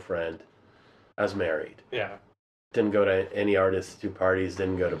my girlfriend. I was married. Yeah. Didn't go to any artists do parties,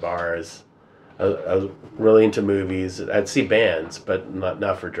 didn't go to bars. I was really into movies. I'd see bands, but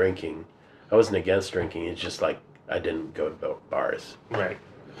not for drinking. I wasn't against drinking. It's just I didn't go to bars. Right.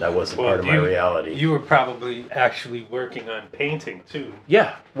 that wasn't part of my reality. You were probably actually working on painting too.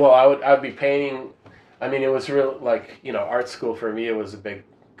 Yeah. Well, I'd be painting. I mean, it was real, like, art school for me, it was a big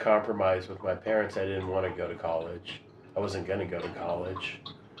compromise with my parents. I didn't want to go to college. I wasn't going to go to college.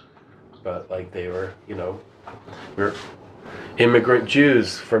 But, like, they were, we're immigrant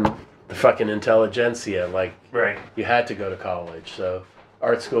Jews from the fucking intelligentsia. Like, right. You had to go to college. So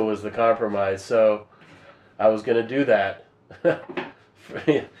art school was the compromise. So I was going to do that.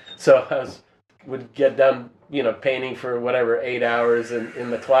 So would get done, painting for whatever 8 hours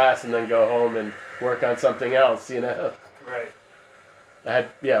in the class, and then go home and work on something else. Right. I had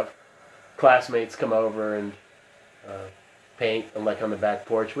classmates come over and paint, like, on the back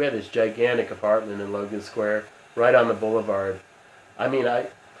porch. We had this gigantic apartment in Logan Square, right on the boulevard. I mean, I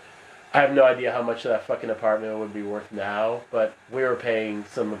have no idea how much that fucking apartment would be worth now, but we were paying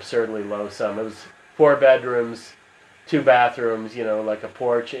some absurdly low sum. It was 4 bedrooms, 2 bathrooms, like a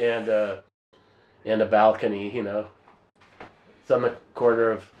porch and a balcony, It's on the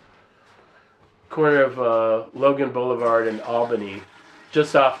corner of Logan Boulevard and Albany,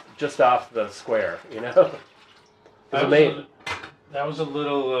 just off the square, That was a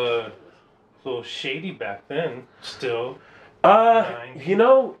little shady back then. Still. The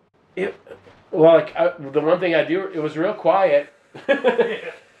one thing I do, it was real quiet.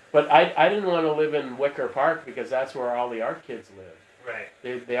 But I didn't want to live in Wicker Park because that's where all the art kids lived. Right.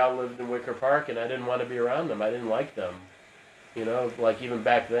 They all lived in Wicker Park, and I didn't want to be around them. I didn't like them. Like, even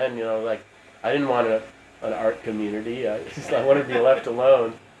back then, like, I didn't want an art community. I wanted to be left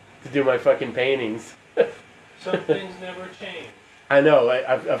alone to do my fucking paintings. Some things never change. I know.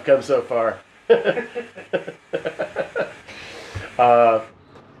 I've come so far.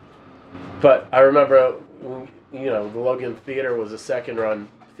 But I remember, the Logan Theater was a second-run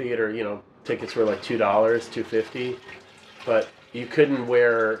theater. Tickets were like $2, $2.50, but you couldn't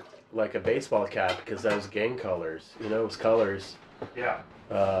wear, like, a baseball cap because that was gang colors. It was colors. Yeah.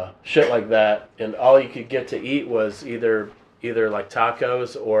 Shit like that, and all you could get to eat was either like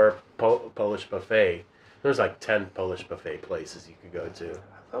tacos or Polish buffet. There's like 10 Polish buffet places you could go to.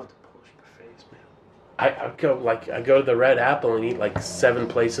 I love the Polish buffets, man. I go to the Red Apple and eat like 7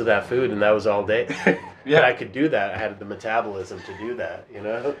 plates of that food, and that was all day. Yeah, and I could do that. I had the metabolism to do that.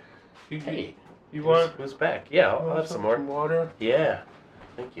 Hey, you want? Who's back? Yeah, I'll have some more water. Yeah,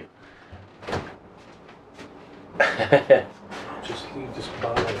 thank you. Just leave this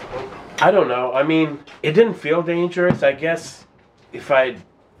bottle. I don't know. I mean, it didn't feel dangerous. I guess if I'd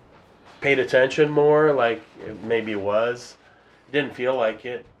paid attention more, like, maybe it was. It didn't feel like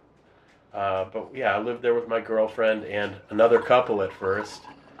it. But yeah, I lived there with my girlfriend and another couple at first,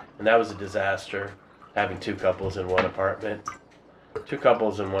 and that was a disaster, having 2 couples in one apartment. 2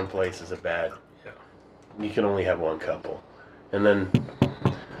 couples in one place is bad. Yeah. You can only have 1 couple. And then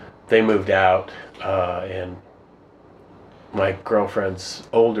they moved out, and my girlfriend's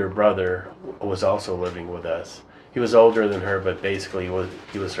older brother was also living with us. He was older than her, but basically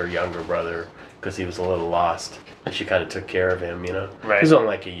he was her younger brother because he was a little lost, and she kind of took care of him, Right. He was only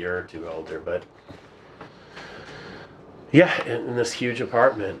like a year or 2 older, but yeah, in this huge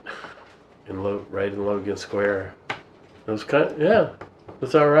apartment right in Logan Square. It was it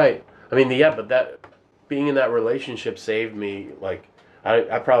was all right. I mean, but that being in that relationship saved me. Like,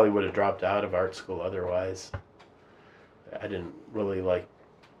 I probably would have dropped out of art school otherwise. I didn't really like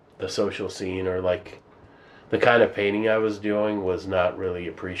the social scene, or like the kind of painting I was doing was not really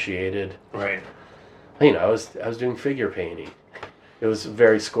appreciated. Right. I was doing figure painting. It was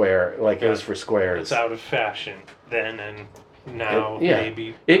very square, like, it was for squares. It's out of fashion then, and now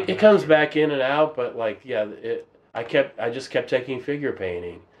maybe. It comes back in and out, but like, I just kept taking figure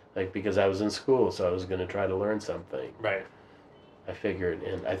painting, like, because I was in school, so I was going to try to learn something. Right. I figured,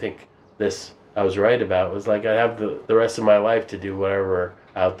 and I think this I was right about was like, I have the rest of my life to do whatever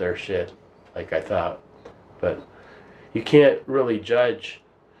out there shit, like I thought. But you can't really judge,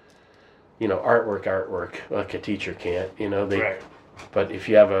 artwork like a teacher can't. Right. But if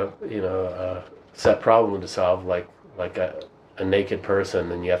you have a set problem to solve, like a naked person,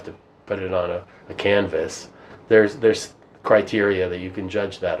 then you have to put it on a canvas. There's criteria that you can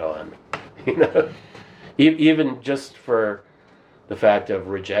judge that on. Even just for the fact of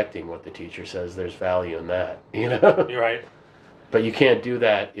rejecting what the teacher says, there's value in that. You're right. But you can't do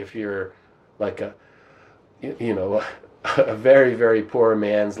that if you're like a very, very poor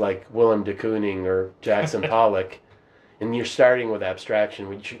man's, like Willem de Kooning or Jackson Pollock, and you're starting with abstraction,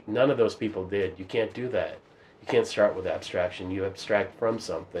 which none of those people did. You can't do that. You can't start with abstraction. You abstract from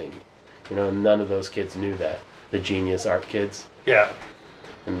something. And none of those kids knew that. The genius art kids. Yeah.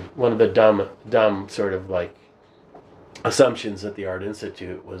 And one of the dumb sort of like assumptions at the Art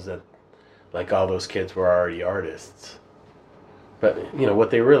Institute was that like all those kids were already artists. But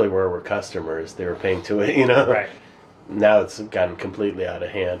what they really were customers. They were paying to it. Right. Now it's gotten completely out of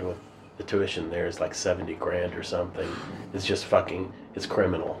hand with the tuition. There is like $70,000 or something. It's just it's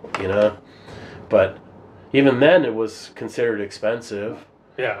criminal. But even then, it was considered expensive.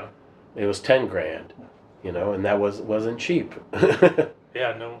 Yeah. It was $10,000. And that wasn't cheap.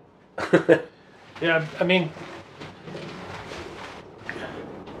 Yeah. No. Yeah. I mean,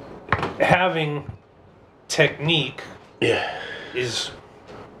 having technique. Yeah. Is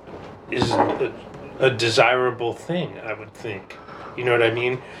a desirable thing, I would think. You know what I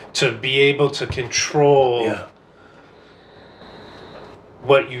mean? To be able to control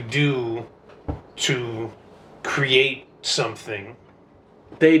what you do to create something.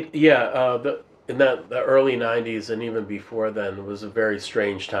 In the early 90s and even before then was a very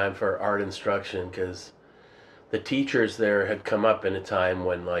strange time for art instruction because the teachers there had come up in a time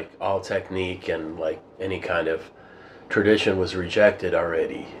when like all technique and like any kind of tradition was rejected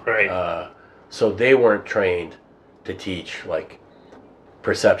already. Right. So they weren't trained to teach like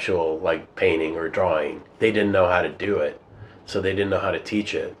perceptual like painting or drawing. They didn't know how to do it. So they didn't know how to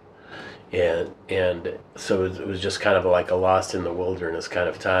teach it. And so it was just kind of like a lost in the wilderness kind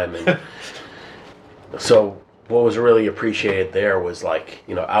of time. And so what was really appreciated there was like,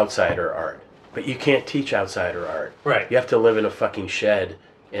 outsider art. But you can't teach outsider art. Right. You have to live in a fucking shed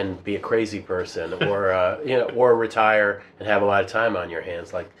and be a crazy person, or or retire and have a lot of time on your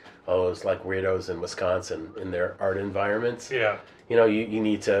hands, like those like weirdos in Wisconsin in their art environments. Yeah. You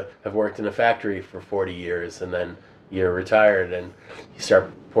need to have worked in a factory for 40 years, and then you're retired, and you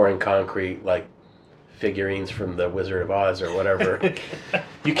start pouring concrete like figurines from the Wizard of Oz or whatever.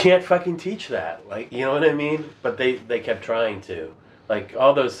 You can't fucking teach that, like, you know what I mean? But they kept trying to, like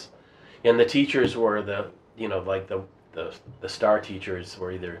all those, and the teachers were the star teachers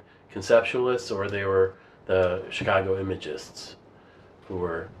were either conceptualists or they were the Chicago Imagists, who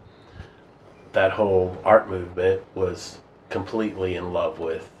were, that whole art movement was completely in love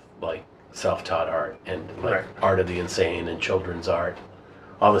with like self-taught art and like art of the insane and children's art,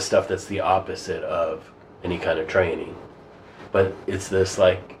 all the stuff that's the opposite of any kind of training. But it's this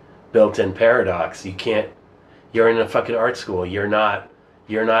like built-in paradox. You're in a fucking art school. You're not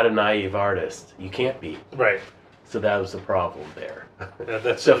a naive artist. You can't be. Right. So that was the problem there.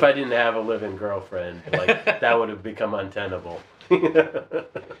 Yeah, so if I didn't have a living girlfriend, like that would have become untenable.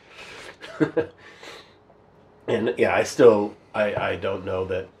 And yeah, I don't know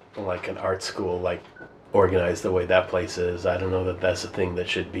that like an art school like organized the way that place is. I don't know that that's a thing that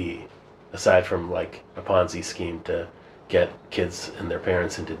should be, aside from like a Ponzi scheme to get kids and their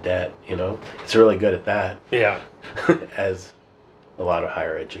parents into debt. It's really good at that. Yeah. As a lot of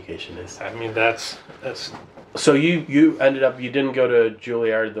higher education is. I mean, that's. So you ended up, you didn't go to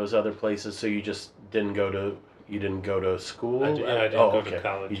Juilliard, those other places, so you just didn't go to school? I didn't go to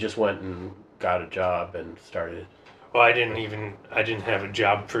college. You just went and got a job and started. Well, I didn't have a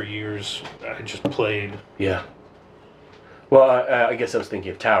job for years. I just played. Yeah. Well, I guess I was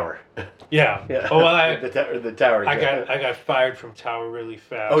thinking of Tower. Yeah. Yeah. Oh, well, the Tower. I got fired from Tower really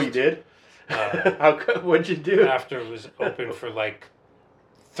fast. Oh, you did? What'd you do? After it was open for like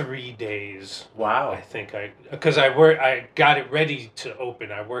 3 days. Wow. I think because I got it ready to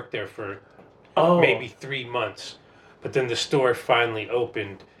open. I worked there for maybe 3 months, but then the store finally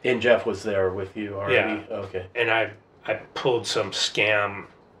opened. And Jeff was there with you already? Yeah. Okay. And I pulled some scam.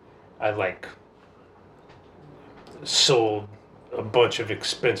 I like sold a bunch of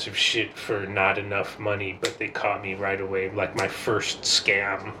expensive shit for not enough money, but they caught me right away. Like my first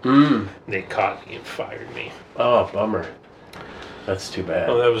scam. They caught me and fired me. Oh, bummer. That's too bad.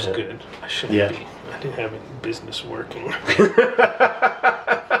 Oh, that was good. I shouldn't be. I didn't have any business working.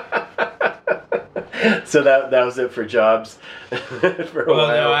 So that was it for jobs. For a while.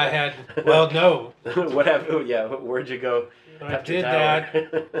 No, I had. Well, no. What happened? Yeah, where'd you go? I did that.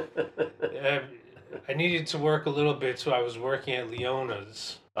 I needed to work a little bit, so I was working at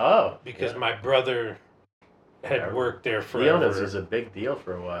Leona's. Oh. Because my brother had worked there forever. Leona's was a big deal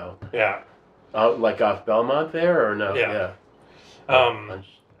for a while. Yeah. Like off Belmont there, or no? Yeah.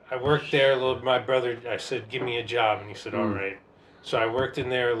 I worked there a little. My brother, I said, "Give me a job," and he said, "All right." So I worked in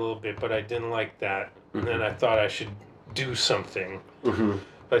there a little bit, but I didn't like that. And then I thought I should do something.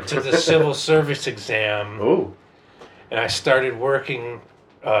 I took the civil service exam. Ooh. And I started working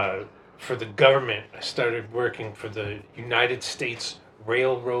for the government. I started working for the United States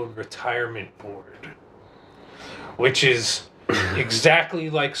Railroad Retirement Board, which is exactly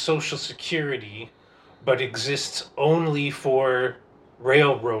like Social Security, but exists only for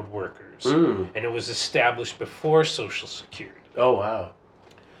railroad workers. Mm. And it was established before Social Security. Oh, wow.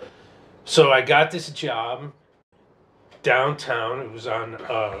 So I got this job downtown. It was on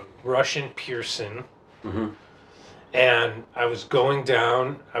Rush and Pearson. Mm-hmm. And I was going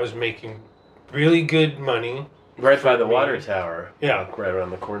down. I was making really good money. Right by the water tower. Yeah. Like right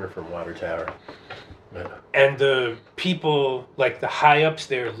around the corner from Water Tower. Yeah. And the people, like the high-ups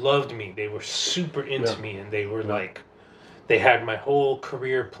there, loved me. They were super into me, and they were like, they had my whole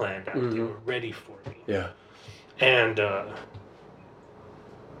career planned out. They were ready for me. Yeah. And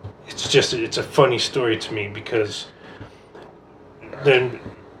it's a funny story to me because then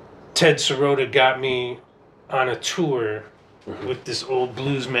Ted Sirota got me on a tour with this old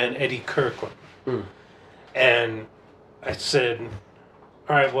bluesman, Eddie Kirkland. Mm. And I said,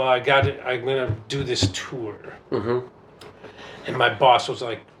 all right, well, I'm going to do this tour. Mm-hmm. And my boss was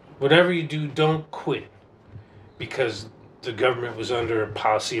like, whatever you do, don't quit. Because the government was under a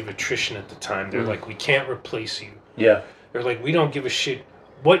policy of attrition at the time. They're like, we can't replace you. Yeah. They're like, we don't give a shit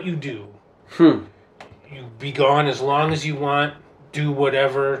what you do. Hmm. You be gone as long as you want. Do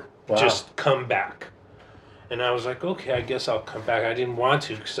whatever. Wow. Just come back. And I was like, okay, I guess I'll come back. I didn't want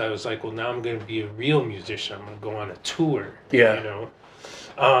to because I was like, well, now I'm going to be a real musician. I'm going to go on a tour. Yeah. You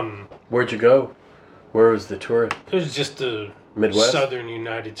know? Where'd you go? Where was the tour? It was just the Midwest? southern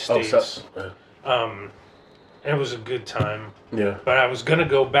United States. Oh, It was a good time. yeah. But I was going to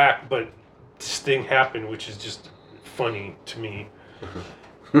go back, but this thing happened, which is just funny to me.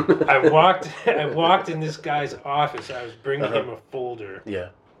 I walked in this guy's office. I was bringing him a folder. Yeah.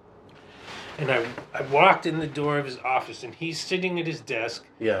 And I walked in the door of his office, and he's sitting at his desk,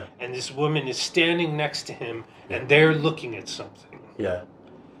 Yeah. and this woman is standing next to him, and they're looking at something. Yeah.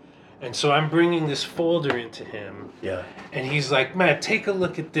 And so I'm bringing this folder into him, Yeah. and he's like, Matt, take a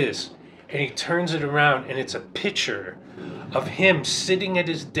look at this. And he turns it around, and it's a picture of him sitting at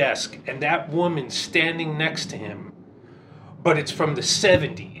his desk, and that woman standing next to him. But it's from the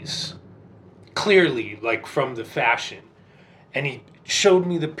 70s, clearly, like from the fashion. And he showed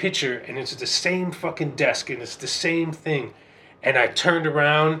me the picture, and it's the same fucking desk, and it's the same thing. And I turned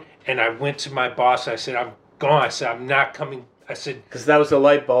around, and I went to my boss. I said, I'm gone. I said, I'm not coming. I said... Because that was a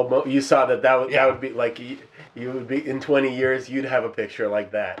light bulb. You saw that would be like... You would be, in 20 years, you'd have a picture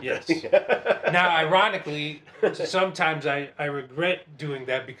like that. Yes. Now, ironically, sometimes I regret doing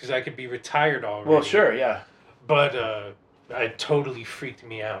that because I could be retired already. Well, sure, yeah. But it totally freaked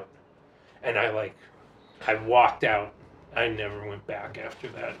me out. And I walked out. I never went back after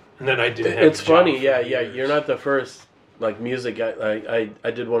that. And then I didn't have It's a job funny, for yeah. years. You're not the first, music. I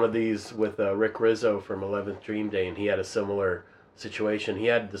did one of these with Rick Rizzo from 11th Dream Day, and he had a similar situation. He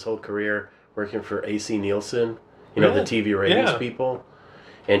had this whole career working for AC Nielsen, the TV ratings people.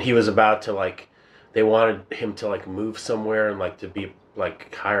 And he was about to, they wanted him to, move somewhere and, to be,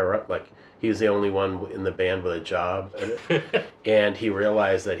 higher up. He was the only one in the band with a job. And he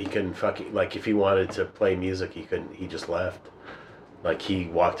realized that he couldn't if he wanted to play music, he couldn't, he just left. He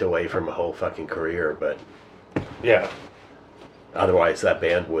walked away from a whole fucking career, but... Yeah. Otherwise, that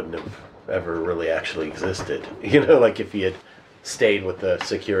band wouldn't have ever really actually existed. If he had stayed with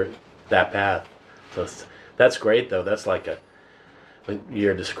that path. So that's great, though. That's like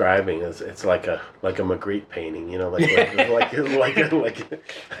you're describing. It's like a Magritte painting,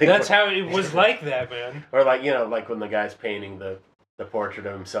 That's how it was like that, man. Or when the guy's painting the portrait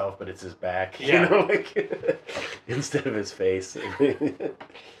of himself, but it's his back, Yeah. instead of his face.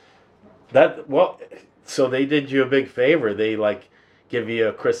 So they did you a big favor. They give you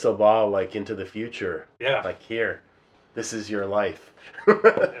a crystal ball into the future. Yeah. Here, this is your life.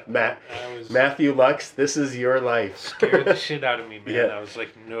 I was Matthew Lux, this is your life. scared the shit out of me, man. Yeah. I was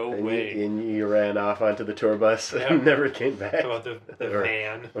like, no way. And you ran off onto the tour bus and never came back. About the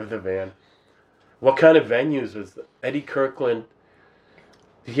van. Or the van. What kind of venues was Eddie Kirkland?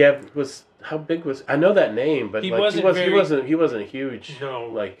 How big was? I know that name, but he wasn't huge.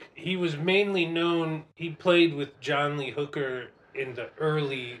 No, he was mainly known. He played with John Lee Hooker in the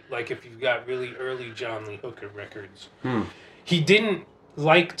early, if you've got really early John Lee Hooker records. He didn't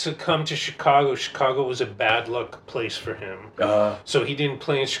like to come to Chicago. Chicago was a bad luck place for him. So he didn't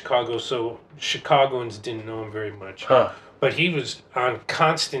play in Chicago, so Chicagoans didn't know him very much. But he was on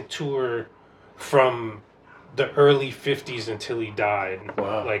constant tour from the early 50s until he died.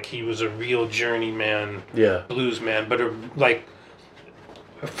 Wow. He was a real journeyman, Yeah. blues man, but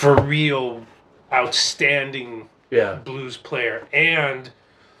for real outstanding Yeah. blues player. And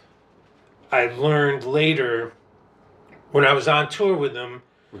I learned later, when I was on tour with him,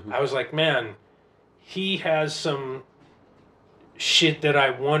 I was like, man, he has some shit that I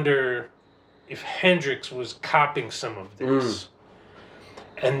wonder if Hendrix was copying some of this.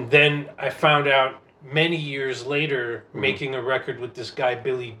 And then I found out many years later, making a record with this guy,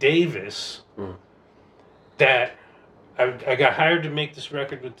 Billy Davis, that I got hired to make this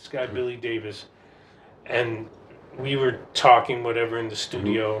record with this guy, Billy Davis. And we were talking, whatever, in the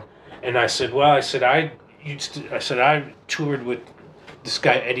studio. And I said, well, I toured with this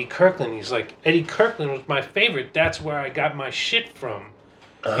guy, Eddie Kirkland. He's like, Eddie Kirkland was my favorite. That's where I got my shit from.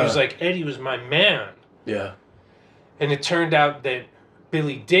 He was like, Eddie was my man. Yeah. And it turned out that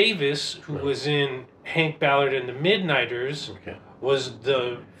Billy Davis, who was in Hank Ballard and the Midnighters, was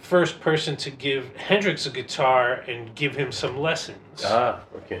the first person to give Hendrix a guitar and give him some lessons.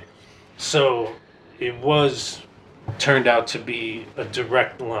 Okay. So it turned out to be a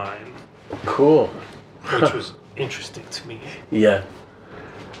direct line. Cool. Which was interesting to me. Yeah.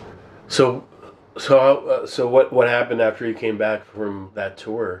 So what happened after you came back from that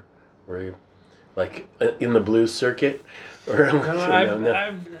tour? Were you like in the blues circuit? Or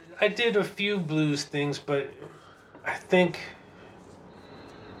I did a few blues things, but I think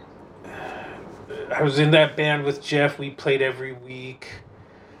I was in that band with Jeff. We played every week.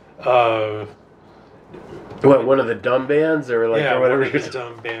 What, one of the dumb bands or like yeah, or whatever? One of the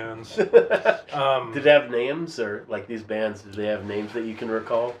dumb bands. Did it have names or like these bands? Did they have names that you can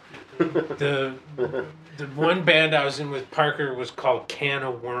recall? The one band I was in with Parker was called Can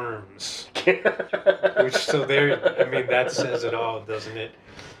of Worms. That says it all, doesn't it?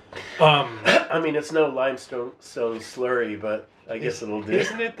 I mean, it's no limestone slurry, but I guess it'll do.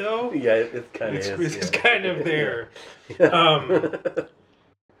 Isn't it though? Yeah, it kind of is. It's kind of there.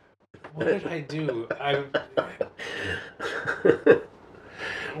 What did I do?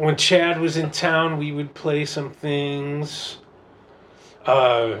 When Chad was in town, we would play some things.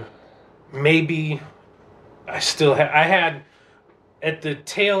 Maybe I had at the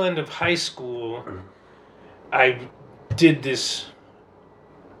tail end of high school, I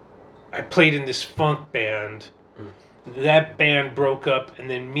played in this funk band. That band broke up, and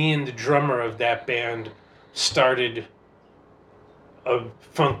then me and the drummer of that band started a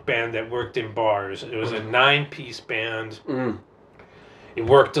funk band that worked in bars. It was a 9-piece band. It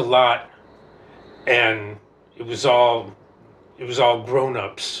worked a lot, and it was all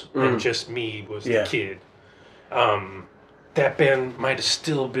grown-ups, and just me was the kid. That band might have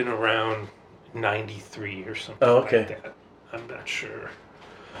still been around 93 or something like that. I'm not sure.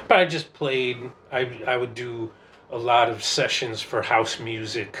 But I just played. I would do a lot of sessions for house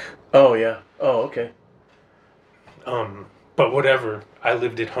music. Oh, yeah. Oh, okay. But whatever. I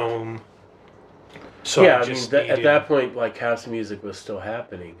lived at home. So yeah, at that point, like, house music was still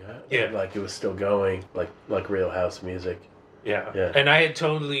happening. Huh? Yeah. Like, it was still going, like real house music. Yeah. And I had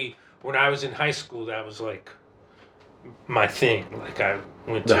when I was in high school, that was, like, my thing. Like, I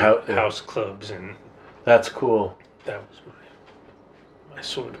went to house clubs, and... That's cool. That was my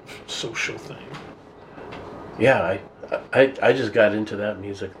sort of social thing. Yeah, I just got into that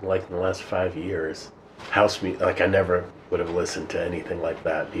music, like, in the last 5 years. House music, like, I never would have listened to anything like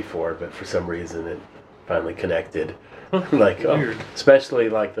that before, but for some reason it finally connected. Like, weird. Especially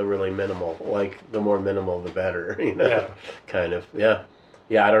like the really minimal, like the more minimal the better, you know? Yeah. Kind of. Yeah,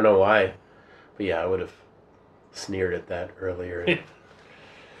 I don't know why, but yeah, I would have sneered at that earlier.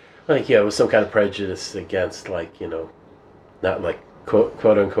 Like, yeah, it was some kind of prejudice against, like, you know, not like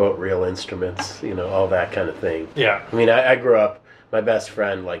quote unquote real instruments, you know, all that kind of thing. Yeah. I mean, I grew up, my best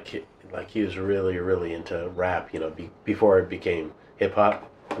friend, like he was really, really into rap, you know, before it became hip hop,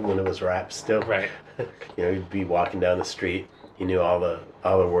 when it was rap still. Right. You know, he'd be walking down the street, he knew all the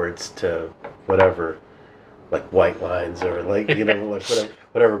words to whatever, like White Lines or like, you know, like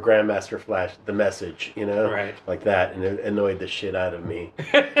whatever Grandmaster Flash, The Message, you know, right. Like that, and it annoyed the shit out of me.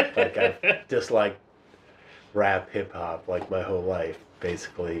 Like, I disliked rap, hip hop, like my whole life,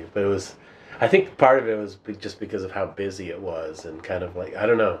 basically. But it was, I think part of it was just because of how busy it was, and kind of like, I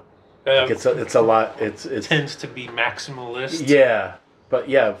don't know. Like it's a lot. It tends to be maximalist. Yeah, but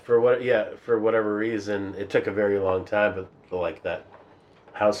yeah, for whatever reason, it took a very long time. But like that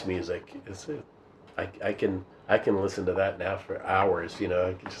house music I can listen to that now for hours. You know,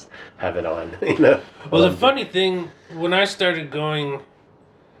 I can just have it on. You know. Well, the funny thing, when I started going,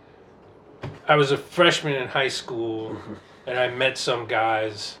 I was a freshman in high school, and I met some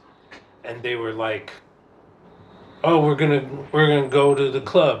guys, and they were like, "Oh, we're gonna go to the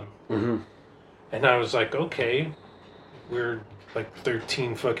club." Mm-hmm. And I was like, okay, we're like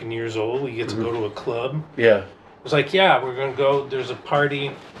 13 fucking years old. We get to go to a club. Yeah. I was like, yeah, we're going to go. There's a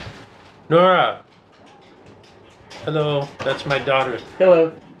party. Nora. Hello. That's my daughter.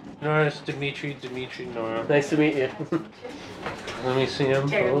 Hello. Nora, it's Dimitri, Nora. Nice to meet you. Let me see him.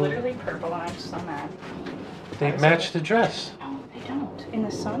 They're literally purple, and I'm so mad. They match the dress. No, they don't. in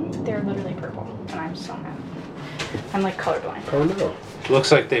the sun, they're literally purple, and I'm so mad. I'm like colorblind. Oh no.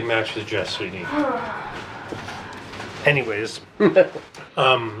 Looks like they match the dress, sweetie. Anyways,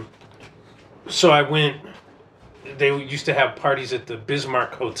 so I went. They used to have parties at the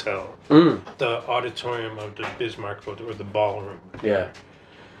Bismarck Hotel, the auditorium of the Bismarck Hotel, or the ballroom. Yeah.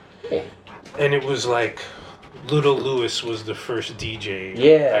 And it was like Little Lewis was the first DJ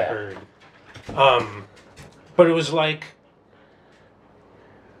I heard. But it was like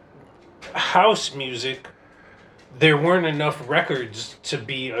house music. There weren't enough records to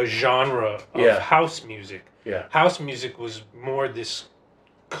be a genre of house music. Yeah. House music was more this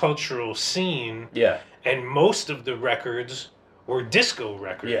cultural scene. Yeah. And most of the records were disco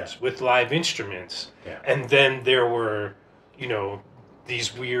records with live instruments. Yeah. And then there were,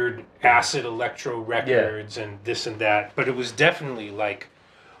 these weird acid electro records and this and that. But it was definitely like,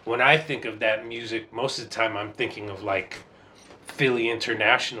 when I think of that music, most of the time I'm thinking of like Philly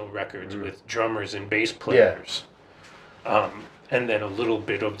International records with drummers and bass players. And then a little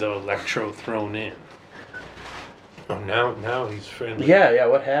bit of the electro thrown in. Oh, now he's friendly. Yeah.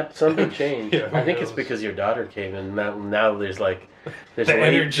 What happened? Something changed. I think knows? it's because your daughter came in. Now there's a lady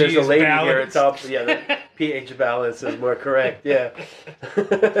balanced. here at top. Yeah, the pH balance is more correct. Yeah.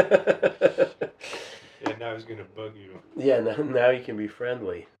 Yeah, now he's gonna bug you. Yeah. Now you can be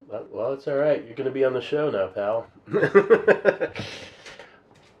friendly. Well, it's all right. You're gonna be on the show now, pal.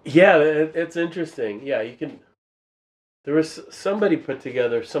 Yeah, it's interesting. Yeah, you can. There was somebody put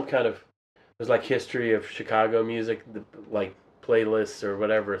together some kind of. There's like history of Chicago music, like playlists or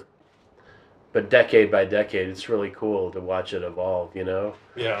whatever. But decade by decade, it's really cool to watch it evolve, Yeah.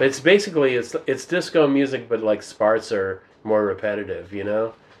 But it's basically, it's disco music, but like sparser, more repetitive,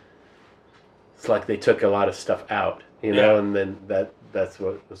 It's like they took a lot of stuff out, and then that's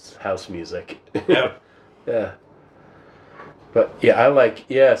what was house music. Yeah. Yeah. But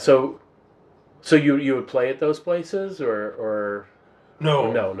yeah, so you would play at those places or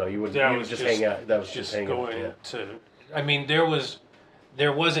No, you wouldn't. You would just hang out. That was just hanging out. Going to. I mean, there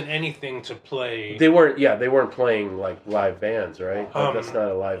wasn't anything to play. They weren't playing like live bands, right? Like, that's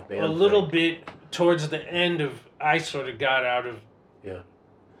not a live band. A little bit towards the end of, I sort of got out of. Yeah.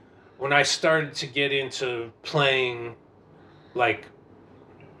 When I started to get into playing, like.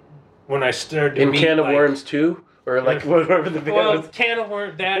 When I started to in meet, Can of Worms too, or like whatever the band was. Can of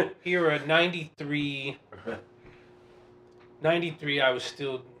Worms, that era, 93. 93, I was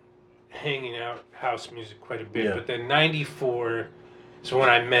still hanging out house music quite a bit, but then 94 is when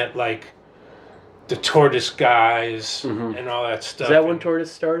I met like the Tortoise guys and all that stuff. Is that when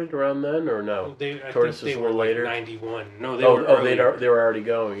Tortoise started around then, or no? Tortoise was a little later. 91. No, they were early. They were already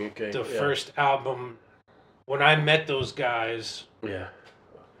going. Okay. The first album, when I met those guys. Yeah.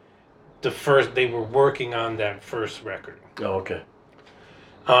 They were working on that first record. Oh, okay.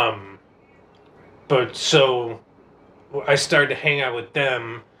 But so. I started to hang out with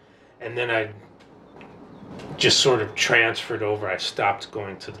them, and then I just sort of transferred over. I stopped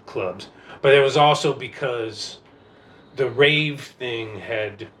going to the clubs. But it was also because the rave thing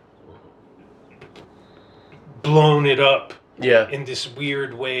had blown it up in this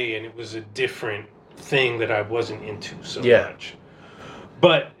weird way, and it was a different thing that I wasn't into so much.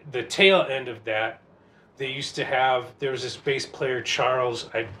 But the tail end of that, there was this bass player, Charles,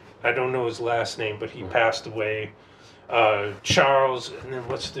 I don't know his last name, but he passed away. Charles, and then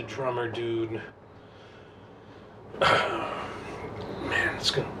what's the drummer dude? Man, it's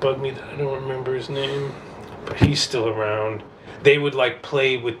gonna bug me that I don't remember his name, but he's still around. They would like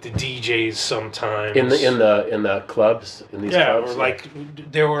play with the DJs sometimes in the clubs in these clubs. Or like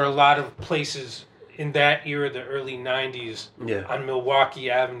there were a lot of places in that era, the early '90s. Yeah. On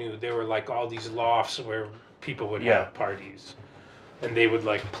Milwaukee Avenue, there were like all these lofts where people would have parties, and they would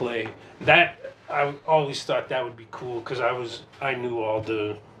like play that. I always thought that would be cool because I knew all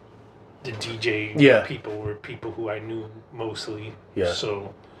the DJ people were people who I knew mostly. Yeah.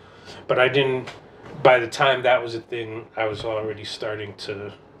 So, but I didn't. By the time that was a thing, I was already starting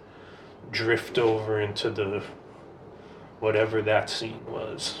to drift over into the whatever that scene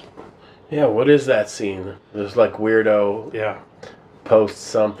was. Yeah. What is that scene? There's like weirdo. Yeah. Post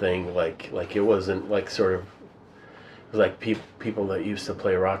something like it wasn't like sort of. It was like people that used to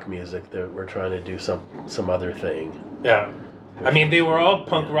play rock music that were trying to do some other thing. Yeah. I mean, they were all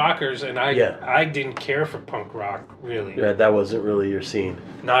punk rockers, and I didn't care for punk rock, really. Yeah, that wasn't really your scene.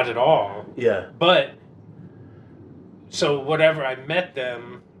 Not at all. Yeah. But, so whatever, I met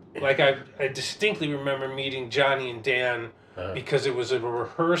them, like I distinctly remember meeting Johnny and Dan because it was a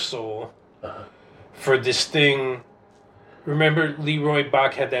rehearsal for this thing. Remember Leroy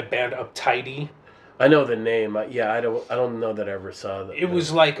Bach had that band Uptighty? I know the name. Yeah, I don't know that I ever saw that. It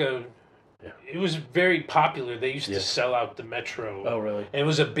was like a. Yeah. It was very popular. They used Yeah. to sell out the Metro. Oh, really? And it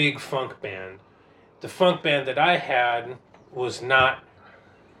was a big funk band. The funk band that I had was not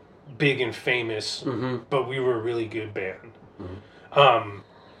big and famous, but we were a really good band.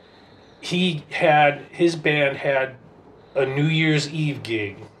 His band had a New Year's Eve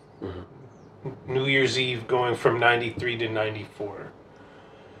gig. New Year's Eve going from 93 to 94.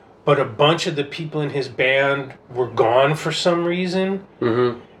 But a bunch of the people in his band were gone for some reason.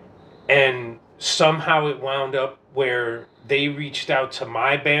 And somehow it wound up where they reached out to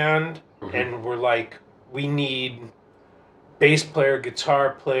my band and were like, we need bass player,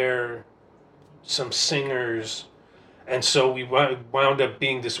 guitar player, some singers. And so we wound up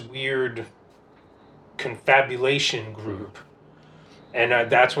being this weird confabulation group. And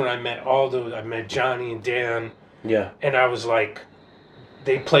that's when I met Aldo, I met Johnny and Dan. Yeah. And I was like,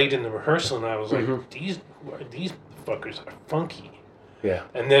 they played in the rehearsal and I was like, these fuckers are funky. Yeah.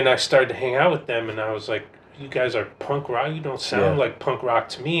 And then I started to hang out with them and I was like, you guys are punk rock? You don't sound like punk rock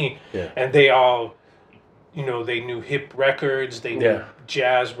to me. Yeah. And they all, they knew hip records, they knew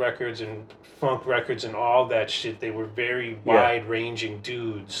jazz records and funk records and all that shit. They were very wide-ranging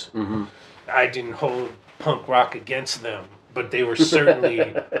dudes. I didn't hold punk rock against them, but they were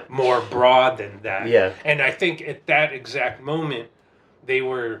certainly more broad than that. Yeah. And I think at that exact moment, they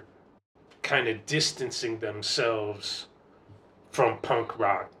were kind of distancing themselves from punk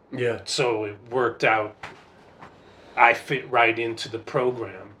rock. Yeah. So it worked out. I fit right into the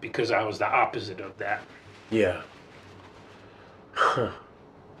program because I was the opposite of that. Yeah. Huh.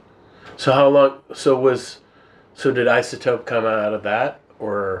 So how long? So did Isotope come out of that,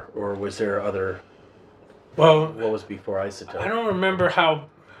 or was there other? Well, what was before Isotope? I don't remember how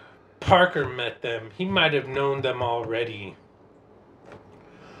Parker met them. He might have known them already.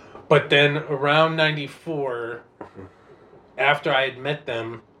 But then around 94, after I had met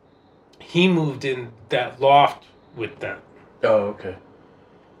them, he moved in that loft with them. Oh, okay.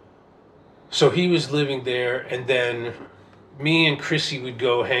 So he was living there, and then me and Chrissy would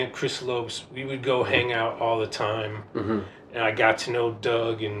go Chris Lopes, we would go hang out all the time. And I got to know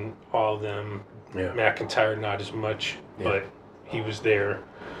Doug and all of them. Yeah. McIntyre, not as much, but he was there.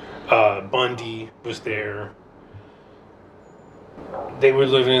 Bundy was there. They were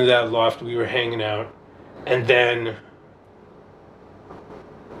living in that loft. We were hanging out. And then...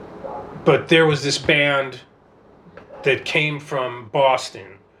 But there was this band that came from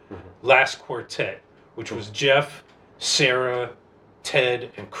Boston, Last Quartet, which was Jeff, Sarah,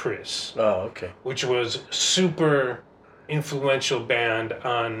 Ted, and Chris. Oh, okay. Which was super influential band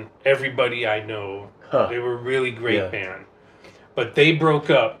on everybody I know. Huh. They were a really great band. But they broke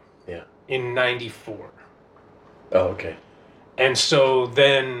up Yeah. in 94. Oh, okay. And so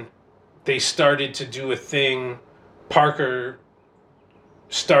then they started to do a thing. Parker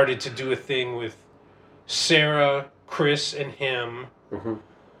started to do a thing with Sarah, Chris, and him.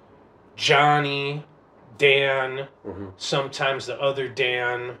 Johnny, Dan, sometimes the other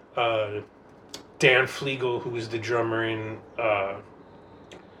Dan, Dan Flegel, who was the drummer in,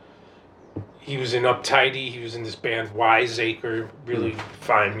 he was in Uptighty, he was in this band Wiseacre, really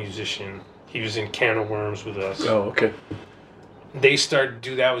fine musician. He was in Can of Worms with us. Oh, okay. They started to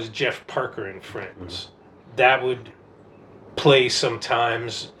do that was Jeff Parker and Friends. That would play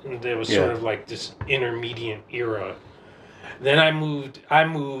sometimes. There was sort of like this intermediate era. Then I moved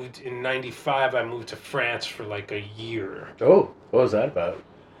in 95, I moved to France for like a year. Oh, what was that about?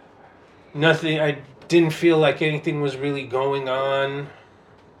 Nothing, I didn't feel like anything was really going on.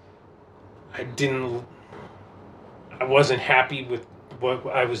 I wasn't happy with what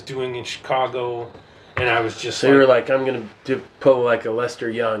I was doing in Chicago, and I was just so you were like, I'm gonna pull like a Lester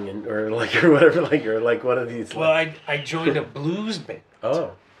Young or whatever, like one of these. Well, I joined a blues band.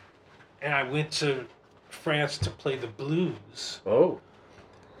 Oh. And I went to France to play the blues. Oh.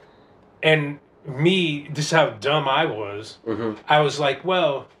 And this is how dumb I was. I was like,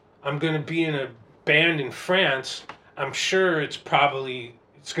 well, I'm going to be in a band in France. I'm sure it's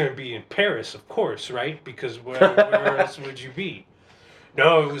going to be in Paris, of course, right? Because where else would you be?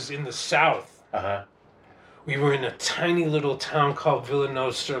 No, it was in the South. We were in a tiny little town called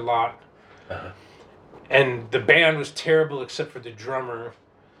Villeneuve-sur-Lot. And the band was terrible except for the drummer.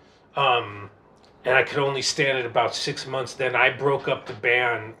 And I could only stand it about 6 months. Then I broke up the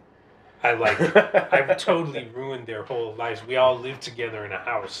band. I totally ruined their whole lives. We all lived together in a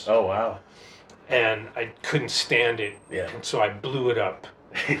house. Oh, wow. And I couldn't stand it. Yeah. And so I blew it up.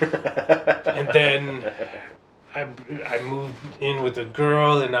 And then I moved in with a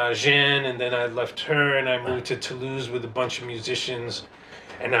girl in Agen, and then I left her, and I moved to Toulouse with a bunch of musicians.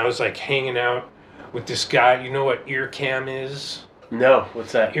 And I was like hanging out with this guy. You know what Earcam is? No,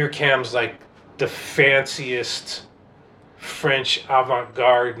 what's that? Earcam's like the fanciest French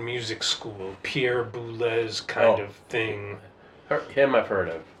avant-garde music school, Pierre Boulez kind of thing. Him I've heard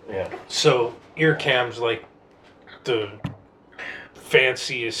of, yeah. So Earcam's like the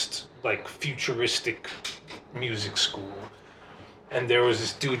fanciest, like futuristic music school. And there was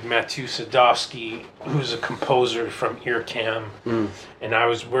this dude, Matthew Sadowski, who's a composer from Earcam. And I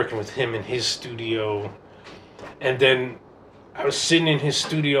was working with him in his studio. And then I was sitting in his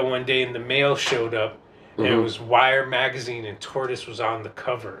studio one day and the mail showed up. And it was Wire magazine and Tortoise was on the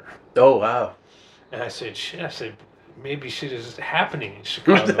cover. Oh, wow. And I said, shit, maybe shit is happening in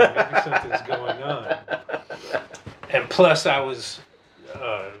Chicago. Maybe something's going on. And plus I was...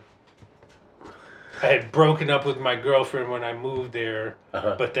 I had broken up with my girlfriend when I moved there,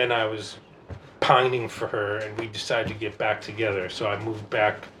 but then I was pining for her, and we decided to get back together. So I moved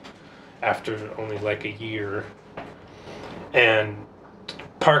back after only like a year. And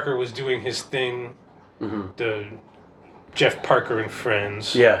Parker was doing his thing, the Jeff Parker and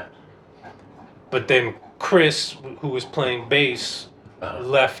Friends. Yeah. But then Chris, who was playing bass,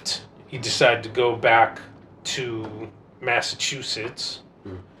 left. He decided to go back to Massachusetts.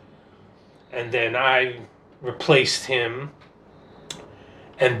 And then I replaced him.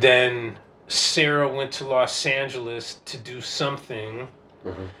 And then Sarah went to Los Angeles to do something.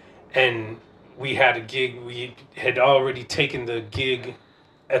 And we had a gig. We had already taken the gig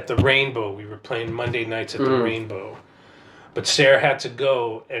at the Rainbow. We were playing Monday nights at the Rainbow. But Sarah had to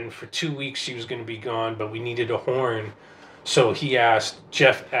go. And for 2 weeks she was going to be gone. But we needed a horn. So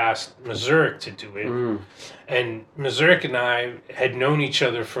Jeff asked Mazurek to do it. And Mazurek and I had known each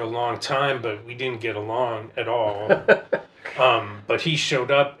other for a long time, but we didn't get along at all. But he showed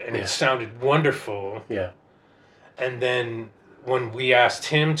up and it sounded wonderful. Yeah. And then when we asked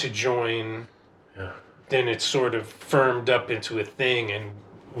him to join, then it sort of firmed up into a thing and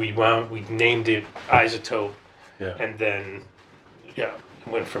we named it Isotope. Yeah. And then,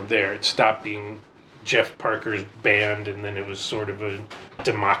 went from there. It stopped being Jeff Parker's band, and then it was sort of a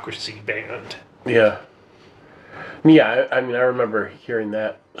democracy band. Yeah. Yeah, I mean, I remember hearing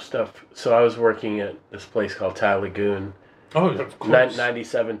that stuff. So I was working at this place called Thai Lagoon. Oh, of course.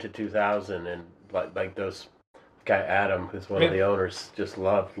 97 to 2000, and like those guy Adam, who's one of the owners, just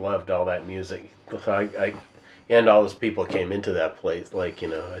loved all that music. So I and all those people came into that place. Like,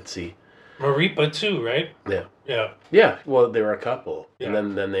 I'd see Maripa too, right? Yeah. Yeah. Yeah. Well, they were a couple, Yeah.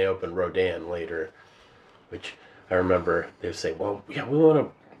 and then they opened Rodin later, which I remember they would say, "Well, yeah, we want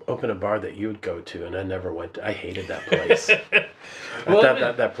to open a bar that you would go to," and I never went. I hated that place. I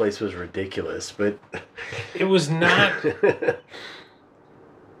thought that place was ridiculous, but it was not.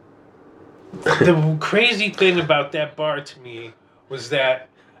 The crazy thing about that bar to me was that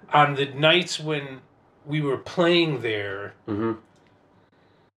on the nights when we were playing there,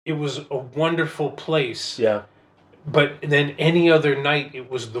 it was a wonderful place. Yeah. But then any other night, it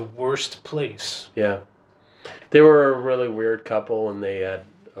was the worst place. Yeah. They were a really weird couple, and they had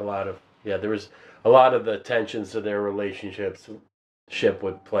a lot of there was a lot of the tensions of their relationships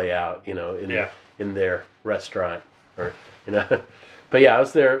would play out, in their restaurant or But yeah, I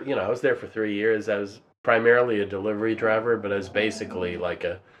was there for 3 years. I was primarily a delivery driver, but I was basically like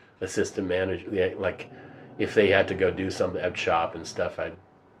a assistant manager. Yeah, like if they had to go do something at shop and stuff, I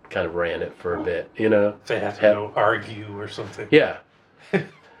kind of ran it for a bit, If they had to go argue or something. Yeah.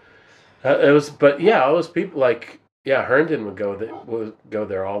 It was, but yeah, all those people Herndon would go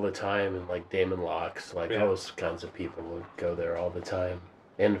there all the time, and like Damon Locks, all those kinds of people would go there all the time.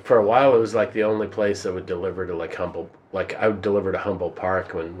 And for a while, it was like the only place that would deliver to I would deliver to Humboldt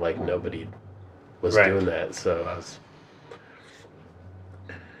Park when like nobody was doing that. So I was.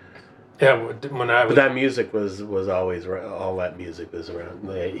 Yeah, when I was. But that music was always all that music was around.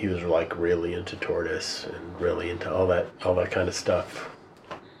 He was like really into Tortoise and really into all that kind of stuff.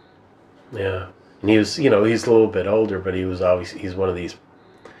 Yeah, and he was he's a little bit older, but he's one of these.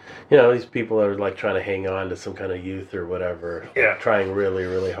 These people that are like trying to hang on to some kind of youth or whatever. Yeah. Trying really,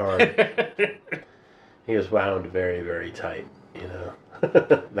 really hard. He was wound very, very tight,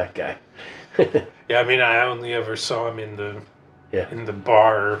 that guy. Yeah, I mean, I only ever saw him in the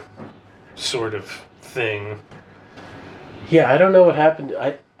bar sort of thing. Yeah, I don't know what happened.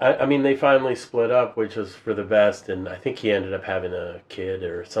 I mean, they finally split up, which was for the best, and I think he ended up having a kid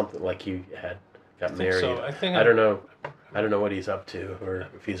or something, like he got married. So. I don't know. I don't know what he's up to or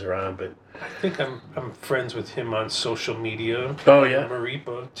if he's around, but I think I'm friends with him on social media. Oh yeah,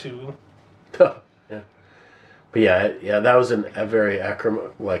 Maripa too. Yeah, but yeah, that was a very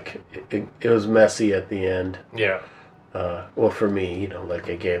it was messy at the end. Yeah. Well, for me, I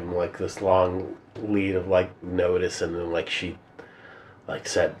gave him like this long lead of like notice, and then like she like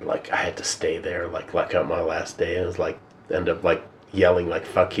said like I had to stay there like out my last day, and it was like end up like yelling like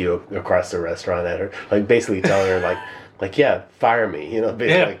 "fuck you" across the restaurant at her, like basically telling her like yeah, fire me, you know,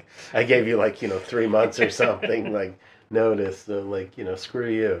 basically like I gave you like 3 months or something like notice, so like screw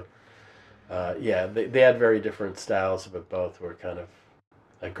you. Yeah, they had very different styles, but both were kind of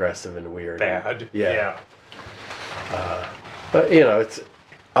aggressive and weird. Bad. Yeah. But it's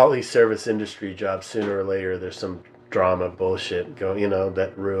all these service industry jobs. Sooner or later, there's some drama bullshit going,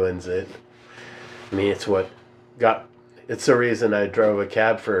 that ruins it. I mean, it's the reason I drove a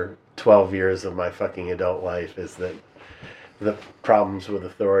cab for 12 years of my fucking adult life, is that the problems with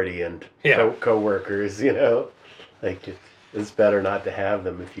authority and co-workers, like it's better not to have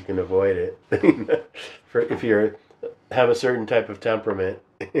them if you can avoid it. If you have a certain type of temperament,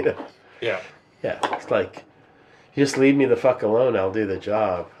 Yeah. Yeah, it's like, you just leave me the fuck alone, I'll do the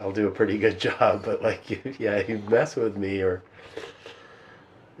job. I'll do a pretty good job, but like, you mess with me or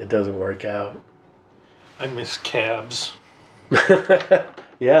it doesn't work out. I miss cabs.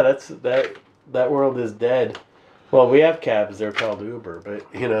 Yeah, that world is dead. Well, we have cabs, they're called Uber, but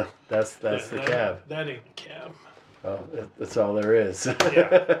that's the cab. That ain't a cab. Well, that's all there is.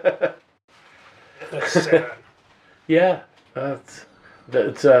 Yeah. That's sad. Yeah,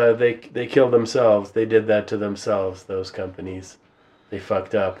 they killed themselves. They did that to themselves. Those companies, they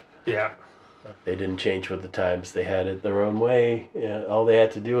fucked up. Yeah. They didn't change with the times. They had it their own way. Yeah, all they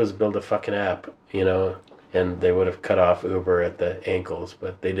had to do was build a fucking app, and they would have cut off Uber at the ankles,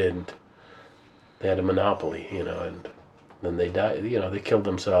 but they didn't. They had a monopoly, and then they died. They killed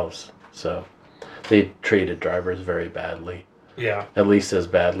themselves. So they treated drivers very badly. Yeah. At least as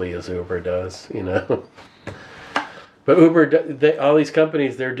badly as Uber does, But Uber, all these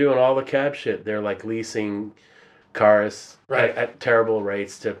companies, they're doing all the cab shit. They're like leasing cars at terrible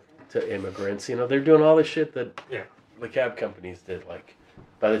rates to immigrants. They're doing all the shit that the cab companies did. Like,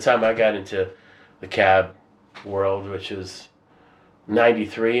 by the time I got into the cab world, which is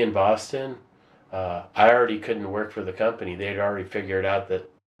 93 in Boston, I already couldn't work for the company. They'd already figured out that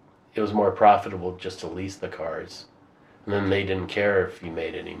it was more profitable just to lease the cars. And then they didn't care if you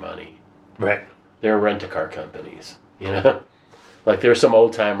made any money. Right. They're rent-a-car companies, Like, there were some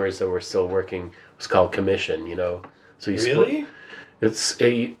old-timers that were still working. It was called commission, So you Really?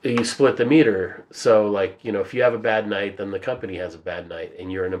 You split the meter. So, like, if you have a bad night, then the company has a bad night, and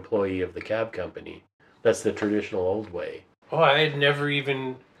you're an employee of the cab company. That's the traditional old way. Oh, I had never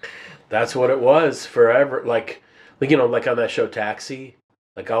even... That's what it was forever. Like on that show Taxi,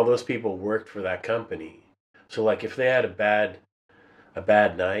 like all those people worked for that company. So like if they had a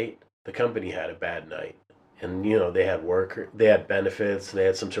bad night, the company had a bad night. And they had benefits, they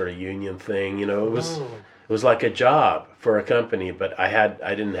had some sort of union thing, it was like a job for a company, but I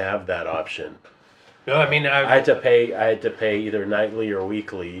didn't have that option. No, I mean I had to pay either nightly or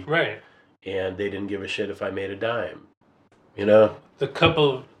weekly. Right. And they didn't give a shit if I made a dime.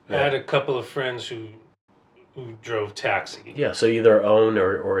 I had a couple of friends who drove taxi. Yeah, so either own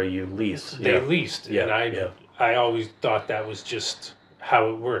or you lease. They leased, and I always thought that was just how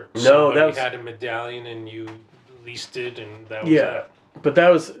it worked. No, that was... had a medallion and you leased it, and that was it. But that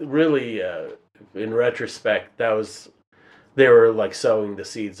was really, in retrospect, they were like sowing the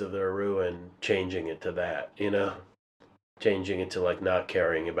seeds of their ruin, changing it to that, changing it to like not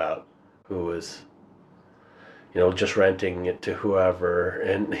caring about who was, just renting it to whoever,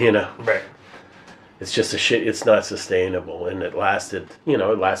 and Right. It's just it's not sustainable, and it lasted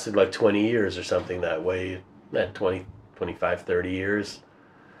like 20 years or something that way, that 20, 25, 30 years,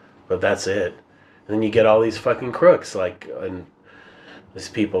 but that's it. And then you get all these fucking crooks, and these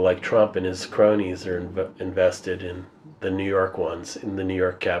people like Trump and his cronies are invested in the New York ones, in the New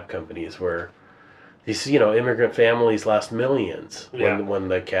York cab companies, where these, immigrant families lost millions when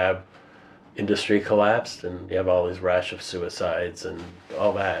the cab industry collapsed, and you have all these rash of suicides and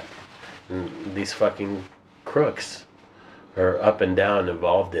all that. And these fucking crooks are up and down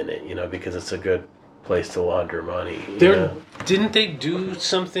involved in it, because it's a good place to launder money. Didn't they do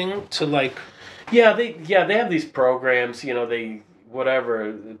something to like... Yeah, they have these programs,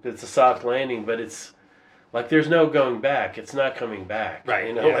 whatever, it's a soft landing, but it's like there's no going back. It's not coming back.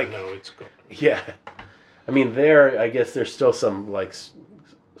 Right. No, it's good. Yeah. I mean, I guess there's still some like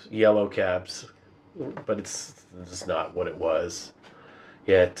yellow cabs, but it's not what it was.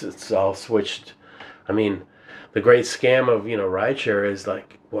 Yeah, it's all switched. I mean, the great scam of rideshare is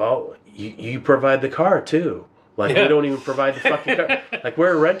like, well, you provide the car too. Like we don't even provide the fucking car. Like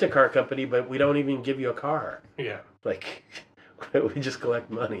we're a rent-a-car company, but we don't even give you a car. Yeah. Like we just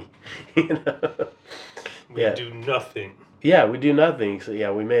collect money. We do nothing. Yeah, we do nothing. So yeah,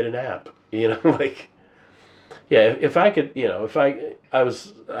 we made an app. You know, like, yeah, if I could, you know, I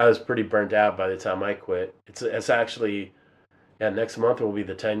was pretty burnt out by the time I quit. It's actually, yeah, next month will be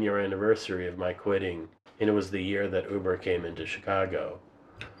the 10-year anniversary of my quitting, and it was the year that Uber came into Chicago.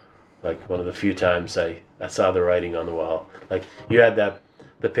 Like one of the few times I saw the writing on the wall. Like you had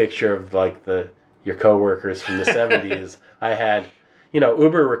the picture of like your coworkers from the 70s. I had, you know,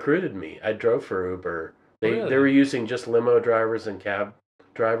 Uber recruited me. I drove for Uber. They were using just limo drivers and cab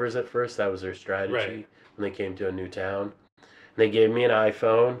drivers at first. That was their strategy when they came to a new town. And they gave me an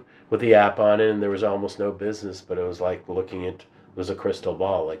iPhone with the app on it, and there was almost no business, but it was like it was a crystal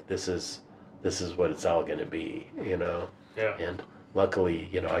ball. Like this is what it's all going to be, you know. Yeah. And luckily,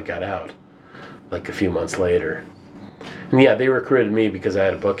 you know, I got out like a few months later. And yeah, they recruited me because I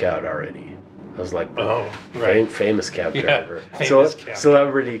had a book out already. I was like, famous cab driver.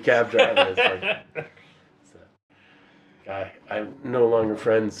 Celebrity cab driver. I'm no longer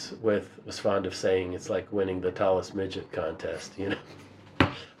friends with, was fond of saying it's like winning the tallest midget contest, you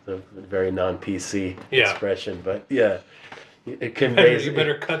know. The very non-PC expression, but yeah, it conveys. You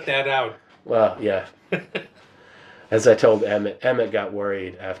better cut that out. Well, yeah. As I told Emmett got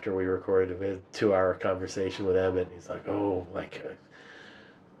worried after we recorded a 2-hour conversation with Emmett. He's like, oh, like,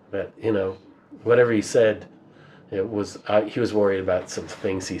 but, you know, whatever he said, it was, he was worried about some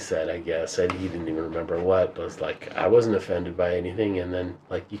things he said, I guess. And he didn't even remember what. But I was like, I wasn't offended by anything. And then,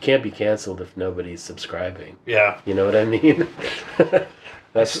 like, you can't be canceled if nobody's subscribing. Yeah. You know what I mean?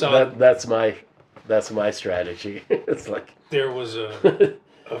 That's my strategy. It's like. There was a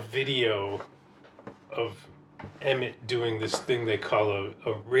video of Emmett doing this thing they call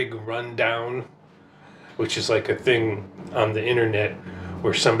a rig rundown, which is like a thing on the internet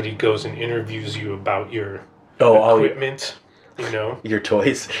where somebody goes and interviews you about your equipment, you know? Your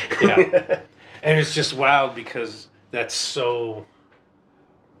toys. Yeah. And it's just wild because that's so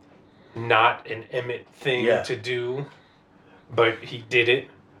not an Emmett thing to do, but he did it.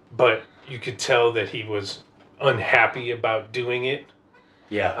 But you could tell that he was unhappy about doing it.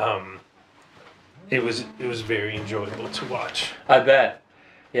 Yeah. It was very enjoyable to watch. I bet.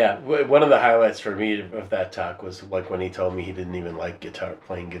 Yeah, one of the highlights for me of that talk was like when he told me he didn't even like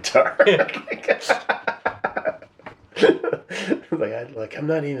playing guitar. Like I'm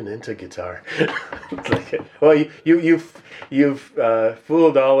not even into guitar. It's like, well, you've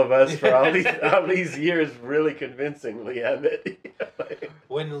fooled all of us for all these years really convincingly, Emmett.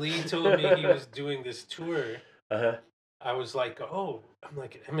 When Lee told me he was doing this tour, I was like, I'm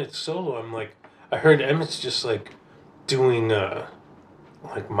like Emmett's solo. I'm like, I heard Emmett's just like doing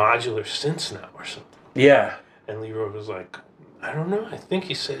like modular synths now or something. Yeah. And Leroy was like, I don't know. I think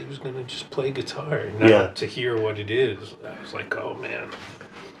he said he was going to just play guitar. And now to hear what it is, I was like, oh man.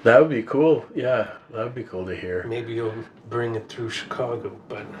 That would be cool. Yeah, that would be cool to hear. Maybe he'll bring it through Chicago,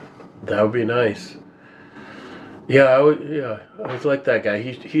 but that would be nice. Yeah, I was like that guy.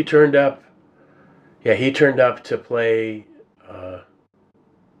 He turned up. Yeah, he turned up to play.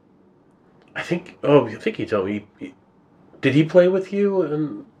 I think he told me. Did he play with you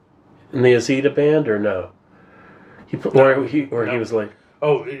in the Azita band or no? He was like.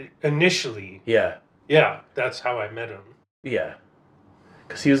 Oh, initially. Yeah. Yeah, that's how I met him. Yeah,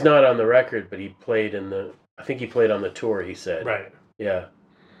 because he was not on the record, but he played I think he played on the tour. He said. Right. Yeah.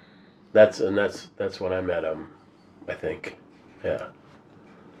 That's when I met him, I think. Yeah.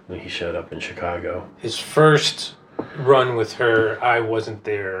 When he showed up in Chicago. His first run with her, I wasn't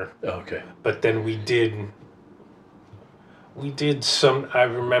there. Okay. But then we did some, I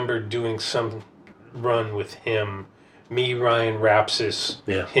remember doing some run with him. Me, Ryan Rapsis,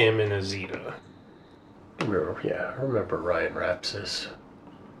 him, and Azita. Yeah, I remember Ryan Rapsis.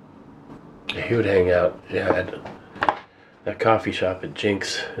 Yeah, he would hang out at that coffee shop at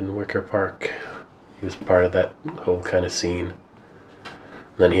Jinx in Wicker Park. He was part of that whole kind of scene.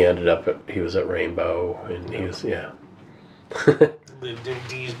 And then he was at Rainbow, and he was, Lived in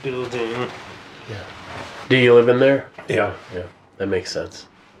Dee's building. Yeah. Do you live in there? Yeah. Yeah, that makes sense.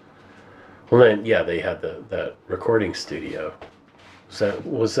 Well, then, yeah, they had that recording studio.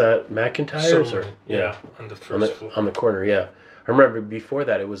 Was that McIntyre's or on the first floor. On the corner? Yeah, I remember before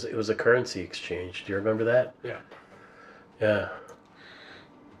that it was a currency exchange. Do you remember that? Yeah. Yeah.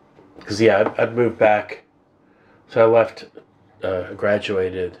 Because I'd moved back, so I left,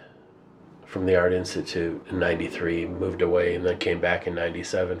 graduated from the Art Institute in '93, moved away, and then came back in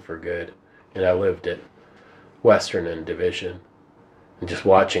 '97 for good, and I lived at Western and Division, and just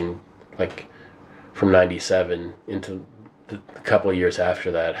watching. Like from '97 into the couple of years after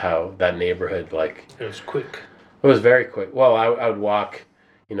that, how that neighborhood, like... It was quick. It was very quick. Well, I would walk,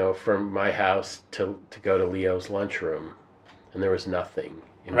 from my house to go to Leo's lunchroom, and there was nothing.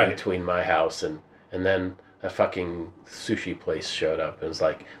 in Right. between my house and then a fucking sushi place showed up and was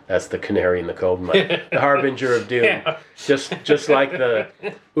like, that's the canary in the coal mine, the harbinger of doom. Yeah. Just like the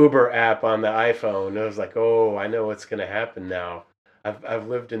Uber app on the iPhone. It was like, oh, I know what's gonna happen now. I've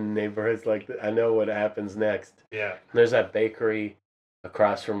lived in neighborhoods like that. I know what happens next. Yeah. And there's that bakery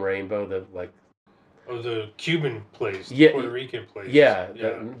across from Rainbow that like. Oh, the Cuban place, Yeah, Puerto Rican place. Yeah,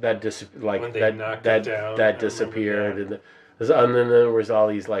 yeah. like When they that knocked that it down, I that remember disappeared, that. and then there was all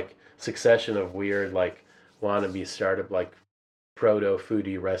these like succession of weird like wannabe startup like proto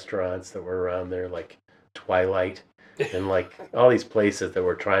foodie restaurants that were around there, like Twilight, and like all these places that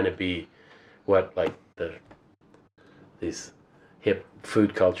were trying to be what like these hip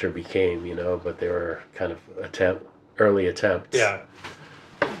food culture became, you know, but they were kind of early attempts. Yeah.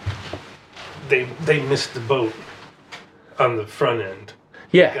 They missed the boat on the front end.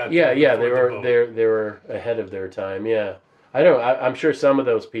 Yeah. They before were the they were ahead of their time. Yeah, I'm sure some of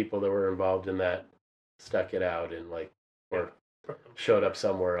those people that were involved in that stuck it out and like or showed up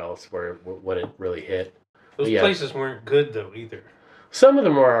somewhere else where when it really hit. Those places weren't good though either. Some of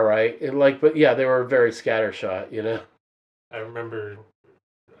them were all right, and but yeah, they were very scattershot. You know. I remember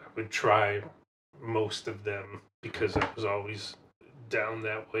I would try most of them because I was always down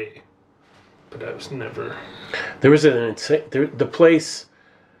that way. But I was never. There was an insane. The place,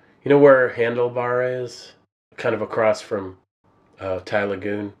 you know where Handlebar is, kind of across from Thai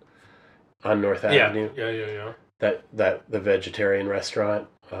Lagoon on North Avenue. Yeah. That the vegetarian restaurant.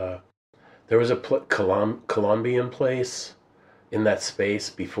 There was a Colombian place in that space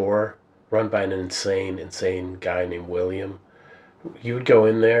before, run by an insane guy named William. You would go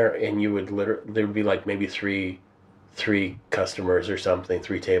in there and you would there would be like maybe three customers or something,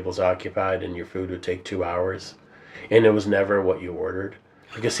 3 tables occupied, and your food would take 2 hours, and it was never what you ordered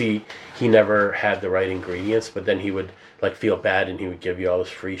because he never had the right ingredients. But then he would like feel bad and he would give you all this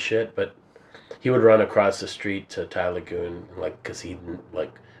free shit. But he would run across the street to Thai Lagoon like because he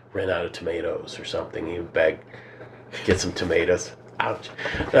like ran out of tomatoes or something. He would get some tomatoes. Ouch.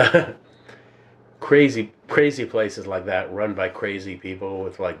 Crazy places like that run by crazy people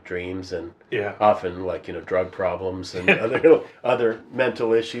with like dreams and often like, you know, drug problems and other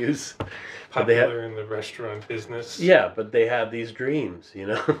mental issues. Popular in the restaurant business. Yeah, but they had these dreams, you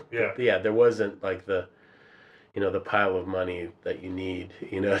know. Yeah. There wasn't like the pile of money that you need,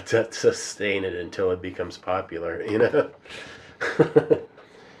 you know, to sustain it until it becomes popular, you know.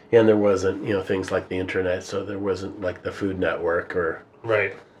 And there wasn't, you know, things like the internet, so there wasn't like the Food Network or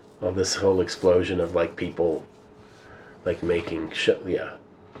right. Well, this whole explosion of like people like making shit. Yeah,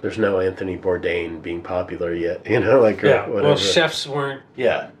 there's no Anthony Bourdain being popular yet, you know, like yeah. or whatever. Well, chefs weren't.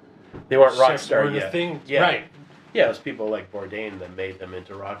 Yeah, they weren't rock Chefs stars weren't yet. a thing. Yeah. Right. Yeah, it was people like Bourdain that made them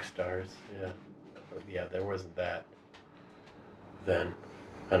into rock stars. Yeah, but yeah, there wasn't that then.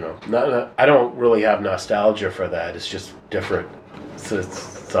 I don't know. I don't really have nostalgia for that. It's just different.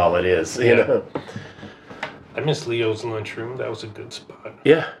 It's all it is, you know. I miss Leo's lunchroom. That was a good spot.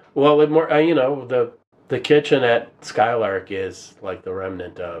 Yeah. Well, you know, the kitchen at Skylark is like the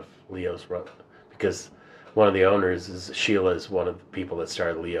remnant of Leo's because one of the owners is Sheila, is one of the people that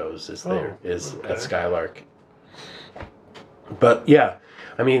started Leo's at Skylark. But yeah,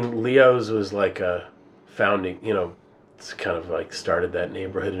 I mean, Leo's was like a founding, you know, it's kind of like started that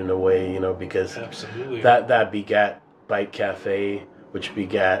neighborhood in a way, you know, because absolutely that begat Bite Cafe, which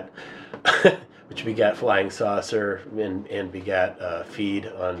begat Flying Saucer and begat Feed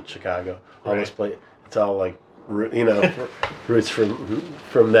on Chicago. All those places, it's all like, you know, roots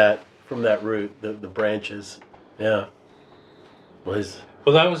from that root, the branches. Yeah. Well,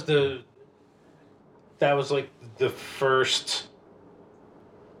 that was like the first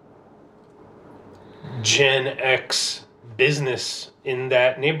Gen X business in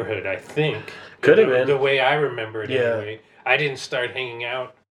that neighborhood, I think. Could have been. The way I remember it anyway. I didn't start hanging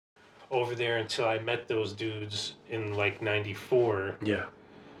out over there until I met those dudes in like 94. Yeah.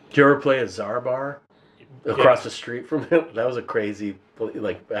 Did you ever play at Czar Bar? Across the street from him? That was a crazy,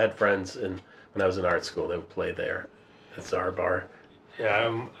 like, I had friends when I was in art school, they would play there at Czar Bar.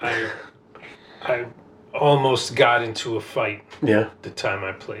 Yeah, I almost got into a fight the time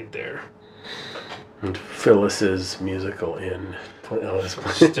I played there. And Phyllis's Musical Inn.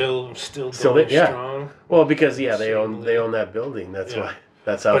 Still going strong. Well, because they own that building. That's why.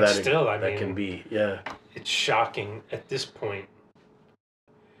 That's how that can be. Yeah. It's shocking at this point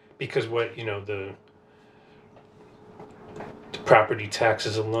because the property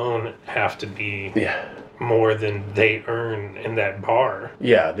taxes alone have to be more than they earn in that bar.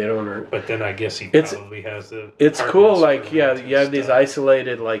 Yeah, they don't earn. But then I guess he probably has the. It's cool, like you have these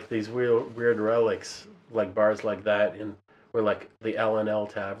isolated, like these weird relics, like bars like that in where like the L&L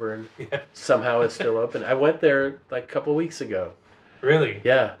Tavern Yeah. somehow is still open. I went there like a couple weeks ago. Really?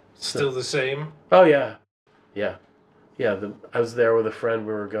 Yeah. Still the same? Oh yeah, yeah, yeah. I was there with a friend.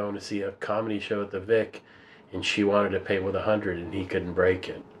 We were going to see a comedy show at the Vic, and she wanted to pay with 100, and he couldn't break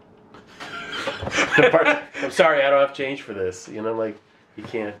it. I'm sorry, I don't have change for this. You know, like you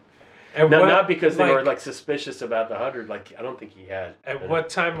can't. At No, what, not because they like, were like suspicious about the 100. Like I don't think he had. At what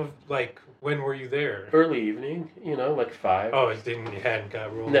time of, like, when were you there? Early evening, you know, like 5. Oh, it hadn't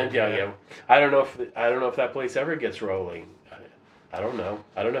got rolling. No, yeah. I don't know if that place ever gets rolling. I don't know.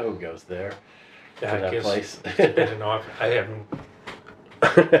 I don't know who goes there. Yeah, I that guess place. it's been an off. I haven't.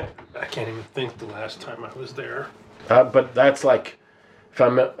 I can't even think the last time I was there. But that's like, if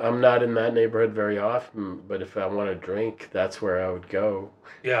I'm not in that neighborhood very often. But if I want to drink, that's where I would go.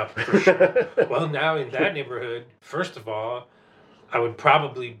 Yeah, for sure. Well, now in that neighborhood, first of all, I would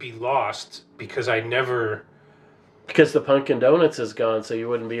probably be lost because I never. Because the Pumpkin Donuts is gone, so you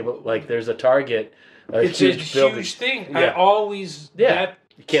wouldn't be able. Like, there's a Target. It's a huge thing. Yeah. I always that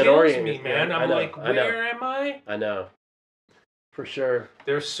You can't kills orient me, it, man. man. I'm I know, like, I know. where am I? I know. For sure.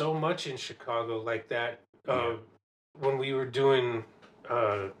 There's so much in Chicago like that. When we were doing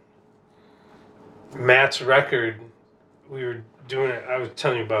Matt's record, we were doing it. I was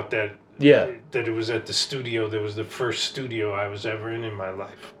telling you about that. Yeah. That it was at the studio. That was the first studio I was ever in my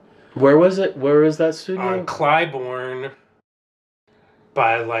life. Where was it? Where is that studio? On Clybourne,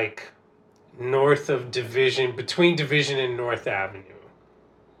 by like north of Division, between Division and North Avenue.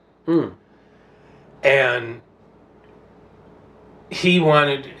 And he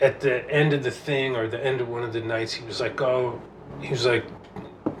wanted, at the end of the thing, or the end of one of the nights, he was like, you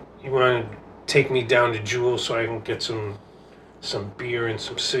want to take me down to Jewel so I can get some beer and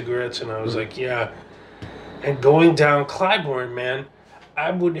some cigarettes? And I was like, yeah. And going down Clybourne, man, I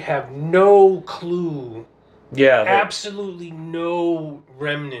would have no clue. Yeah. Absolutely no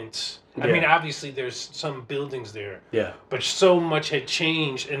remnants. Yeah. I mean, obviously there's some buildings there. Yeah. But so much had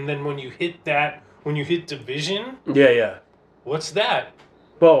changed. And then when you hit Division, Yeah. what's that?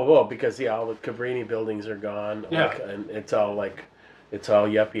 Well, because all the Cabrini buildings are gone. Yeah. Like, and it's all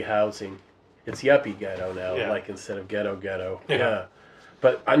yuppie housing. It's yuppie ghetto now, Yeah. like instead of ghetto. Yeah. Yeah.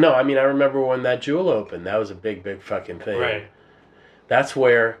 But I remember when that Jewel opened. That was a big fucking thing. Right. That's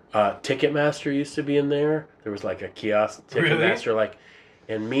where Ticketmaster used to be in there. There was like a kiosk Ticketmaster, Really?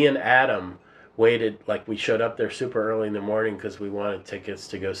 and me and Adam waited, like we showed up there super early in the morning because we wanted tickets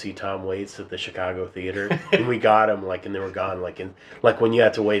to go see Tom Waits at the Chicago Theater, and we got them and they were gone, like when you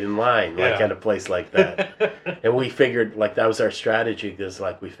had to wait in line, like Yeah. at a place like that. And we figured like that was our strategy because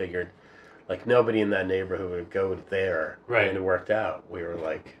like we figured like nobody in that neighborhood would go there, Right. And it worked out. We were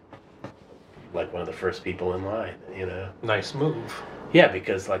like one of the first people in line, you know. Nice move. Yeah,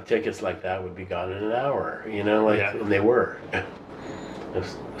 because like tickets like that would be gone in an hour, you know, like, Yeah. and they were. It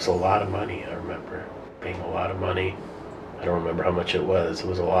was a lot of money. I remember being a lot of money. I don't remember how much it was. It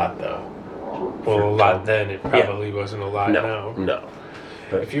was a lot though. Well, a lot then. It probably wasn't a lot now. No.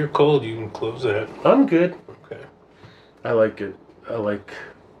 But If you're cold, you can close that. I'm good. Okay. I like it.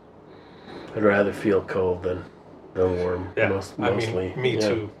 I'd rather feel cold than warm. Yeah. Mostly. I mean, me Yeah.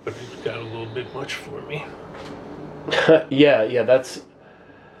 too. But it got a little bit much for me. Yeah.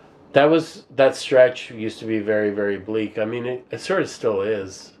 That stretch used to be very, very bleak. I mean, it sort of still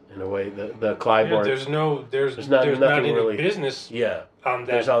is in a way. The Clybourne. Yeah, there's not not any really- business Yeah. on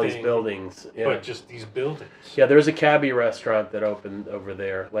that. There's all these thing, buildings. Yeah. but just these buildings. Yeah, there was a cabbie restaurant that opened over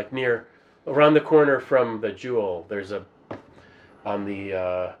there, like around the corner from the Jewel. There's on the,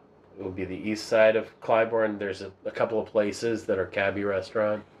 it would be the east side of Clybourne. There's a couple of places that are cabbie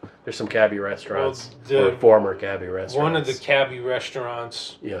restaurant. There's some cabbie restaurants, or former cabbie restaurants. One of the cabbie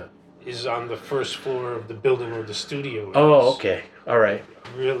restaurants Yeah. is on the first floor of the building where the studio is. Oh, okay. All right.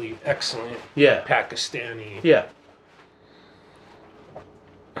 Really excellent Yeah. Pakistani. Yeah.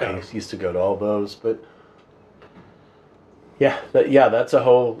 I used to go to all those, but that's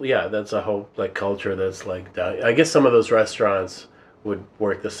a whole like culture that's like dying. I guess some of those restaurants would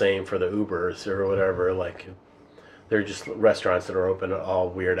work the same for the Ubers or whatever. Like they're just restaurants that are open at all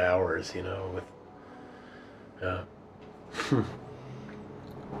weird hours, you know.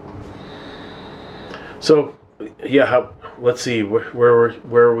 So let's see where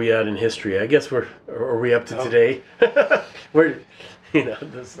are we at in history? I guess are we up to today? We're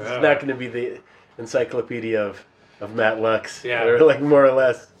this is not going to be the encyclopedia of Matt Lux. Yeah. Or like more or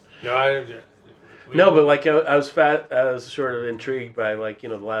less. No, But like I was sort of intrigued by like, the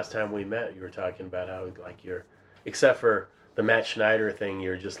last time we met, you were talking about how like except for the Matt Schneider thing,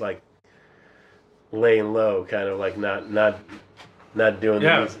 you're just like laying low, kind of like not doing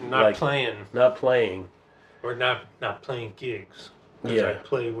Yeah, these, not like, playing. not playing. or not playing gigs. 'Cause Yeah. I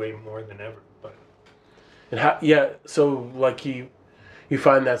play way more than ever. But And how? Yeah. So like you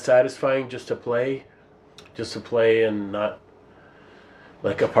find that satisfying just to play and not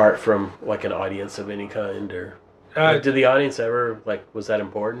like apart from like an audience of any kind, or did the audience ever like, was that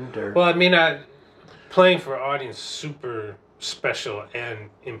important, or? well, I mean, playing for audience super special and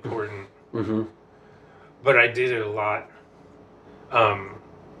important. Mm-hmm. But I did it a lot.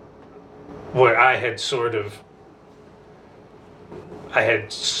 What I had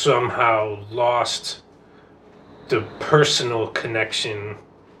somehow lost the personal connection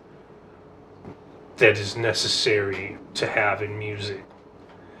that is necessary to have in music.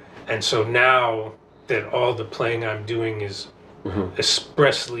 And so now that all the playing I'm doing is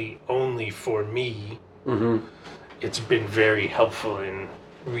expressly only for me, it's been very helpful in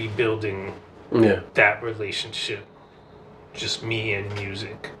rebuilding that relationship, just me and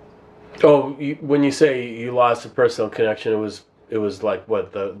music. Oh, when you say you lost a personal connection, it was like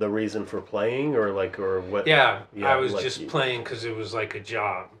what, the reason for playing, or like, or what? Yeah, I was like just playing because it was like a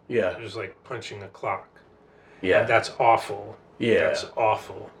job. Yeah. It was like punching a clock. Yeah. And that's awful. Yeah. That's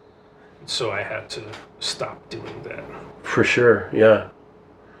awful. So I had to stop doing that. For sure, yeah.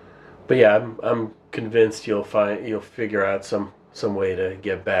 But yeah, I'm convinced you'll figure out some way to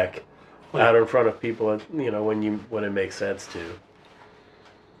get back out in front of people, when it makes sense to.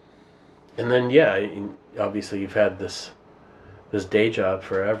 And then obviously you've had this day job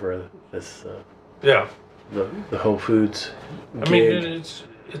forever. This Yeah. the Whole Foods gig. I mean,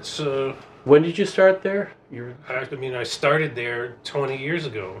 it's When did you start there? I started there 20 years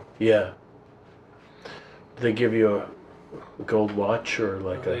ago. Yeah. Did they give you a gold watch, or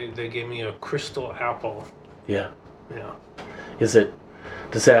like They gave me a crystal apple. Yeah. Yeah. Does it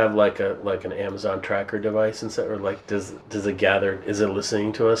have like an Amazon tracker device and stuff, or like does it gather? Is it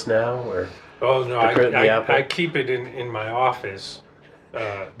listening to us now, or? Oh no, I keep it in my office.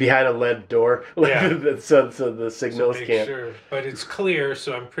 Behind a lead door, Yeah. so the signals can't. Sure. But it's clear,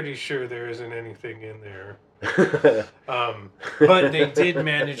 so I'm pretty sure there isn't anything in there. But they did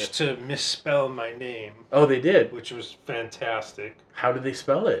manage to misspell my name. Oh, they did? Which was fantastic. How did they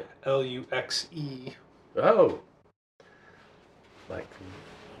spell it? Luxe. Oh. Like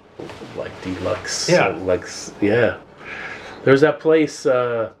deluxe. Yeah. Yeah. There's that place,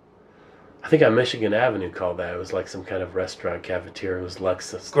 I think on Michigan Avenue called that. It was like some kind of restaurant cafeteria. It was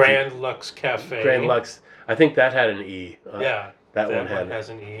Lux. Grand Lux Cafe. Grand Lux. I think that had an E. Yeah. That one has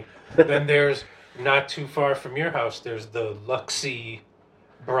an E. Then there's, not too far from your house, there's the Luxie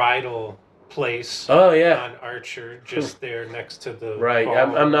Bridal Place. Oh, yeah. On Archer, just there next to the Right.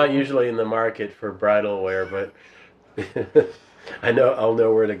 I'm not usually in the market for bridal wear, but I'll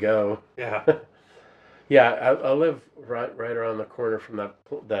know where to go. Yeah. Yeah, I live right around the corner from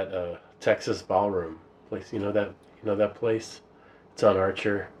that Texas Ballroom place. You know that place? It's on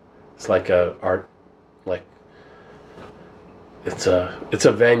Archer. It's like a art, like it's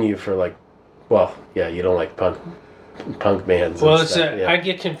a venue for like, well, yeah, you don't like punk bands. Well, and stuff. I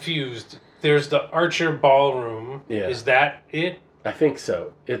get confused. There's the Archer Ballroom. Yeah. Is that it? I think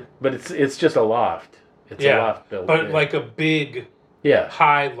so. But it's just a loft. It's a loft building. But like a big,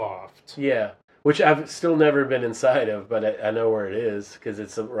 high loft. Yeah. Which I've still never been inside of, but I know where it is because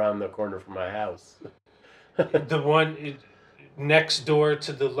it's around the corner from my house. The one next door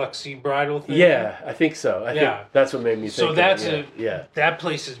to the Luxie Bridal thing? Yeah, I think so. I think that's what made me think. So that's that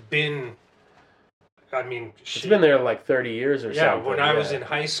place has been, I mean, it's been there like 30 years or something. Yeah, when I was in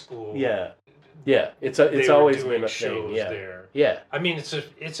high school. Yeah. Yeah, it's always been a thing. Yeah. There. Yeah. I mean,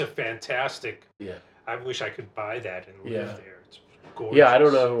 it's a fantastic. Yeah. I wish I could buy that and live there. It's gorgeous. Yeah, I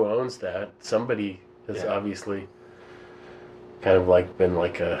don't know who owns that. Somebody has obviously kind of like been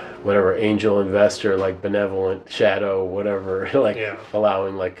like a whatever angel investor, like benevolent shadow, whatever, like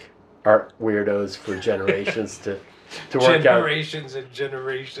allowing like art weirdos for generations to work out. Generations and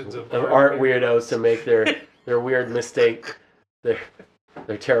generations of art weirdos to make their weird mistake, their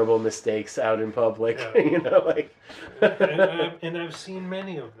terrible mistakes out in public. and I've seen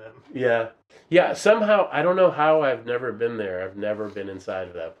many of them. Yeah. Yeah, somehow, I don't know how I've never been there. I've never been inside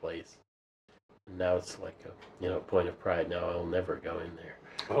of that place. Now it's like a point of pride. Now I'll never go in there.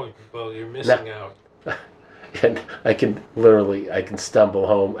 Oh, well, you're missing out. And I can stumble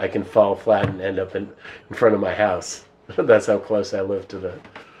home. I can fall flat and end up in front of my house. That's how close I live to the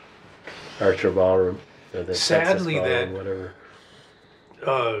Archer Ballroom. The Sadly, Ballroom, whatever.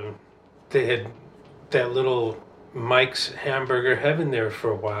 They had that little Mike's Hamburger Heaven there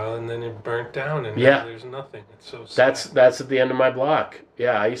for a while, and then it burnt down, and now there's nothing. It's so sad. That's at the end of my block.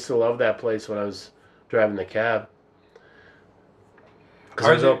 Yeah, I used to love that place when I was driving the cab.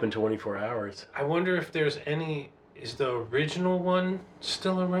 Because it was open 24 hours. I wonder if there's any. Is the original one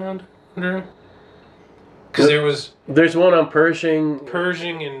still around? Because There's one on Pershing.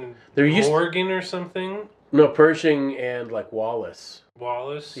 Pershing and There Morgan or something. No, Pershing and like Wallace.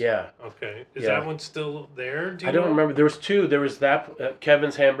 Wallace. Yeah. Okay. Is Yeah. that one still there? I don't remember. There was two. There was that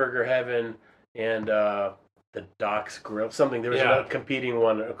Kevin's Hamburger Heaven and the Doc's Grill. Something. There was a competing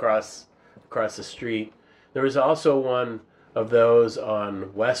one across the street. There was also one of those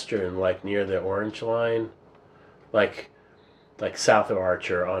on Western, like near the Orange Line, like south of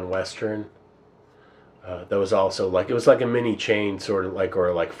Archer on Western. That was also like it was like a mini chain, sort of like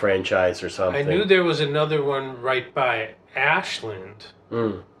or like franchise or something. I knew there was another one right by Ashland.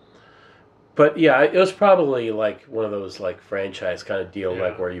 But yeah, it was probably like one of those like franchise kind of deal,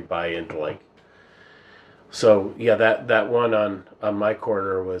 like where you buy into like. So yeah, that one on my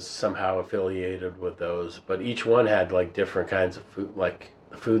corner was somehow affiliated with those, but each one had like different kinds of food. Like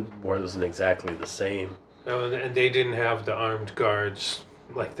the food wasn't exactly the same. Oh, and they didn't have the armed guards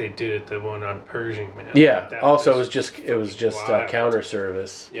like they did at the one on Pershing, man. Yeah. That Also, it was just counter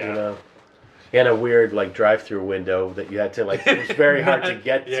service. Yeah. You know, and a weird like drive-through window that you had to like. It was very hard to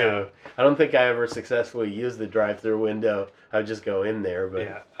get to. I don't think I ever successfully used the drive-through window. I would just go in there,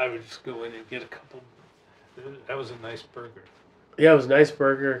 but I would just go in and get a couple. That was a nice burger. Yeah, it was a nice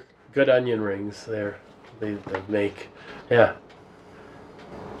burger. Good onion rings there. They make. Yeah.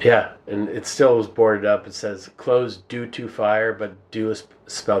 Yeah, and it still was boarded up. It says closed due to fire, but due is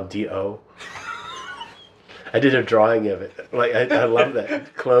spelled D-O. I did a drawing of it. Like I love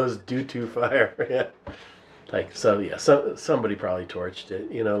that. Closed due to fire. Yeah. Like so yeah, somebody probably torched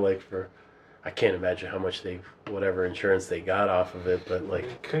it, you know, like for I can't imagine how much whatever insurance they got off of it, but like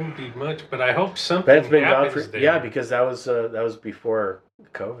it couldn't be much, but I hope something that's been gone for there. Yeah, because that was before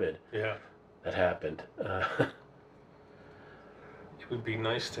COVID. Yeah. That happened. It would be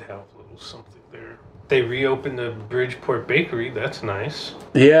nice to have a little something there. They reopened the Bridgeport Bakery. That's nice.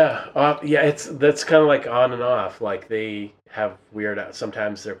 Yeah, that's kind of like on and off. Like they have weird.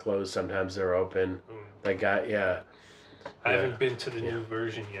 Sometimes they're closed, sometimes they're open. They got I haven't been to the new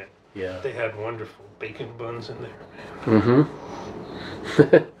version yet. Yeah, they had wonderful bacon buns in there.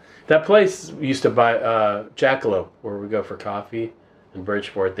 Mm-hmm. That place used to buy Jackalope, where we go for coffee in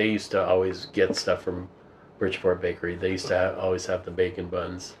Bridgeport. They used to always get stuff from Bridgeport Bakery. They used to always have the bacon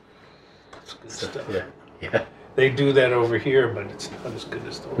buns. That's good stuff. Yeah. They do that over here, but it's not as good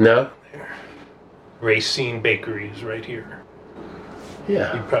as the one down there. Racine Bakery is right here.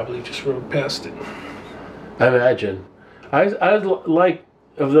 Yeah. You probably just rode past it. I imagine. I like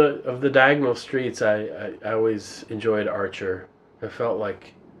of the diagonal streets. I always enjoyed Archer. It felt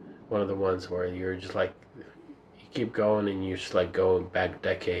like one of the ones where you're just like you keep going and you're just like going back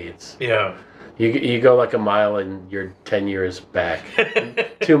decades. Yeah. You go like a mile and you're 10 years back.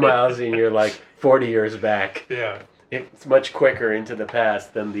 2 miles and you're like 40 years back. Yeah. It's much quicker into the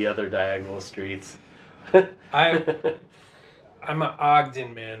past than the other diagonal streets. I'm an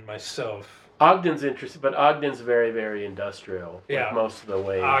Ogden man myself. Ogden's interesting, but Ogden's very, very industrial. Yeah. Like most of the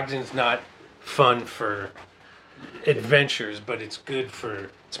way. Ogden's not fun for adventures, but it's good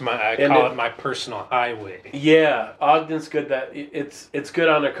for I call it my personal highway. Yeah, Ogden's good. That it's good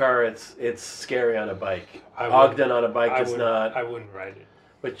on a car. It's scary on a bike. Ogden on a bike is not. I wouldn't ride it.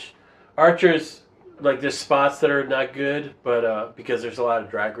 Which Archer's like there's spots that are not good, but because there's a lot of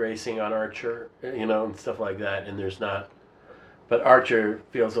drag racing on Archer, you know, and stuff like that, and there's not. But Archer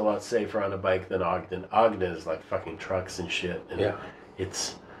feels a lot safer on a bike than Ogden. Ogden is like fucking trucks and shit. And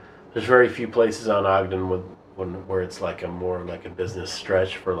there's very few places on Ogden where it's like a more like a business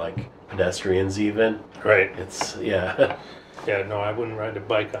stretch for like pedestrians even. Right. It's Yeah, no, I wouldn't ride a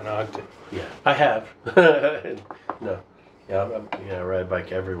bike on Ogden. Yeah, I have. No. Yeah, I ride a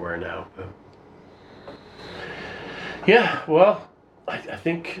bike everywhere now. But... Yeah, well, I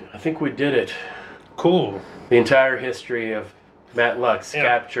think we did it. Cool. The entire history of Matt Lux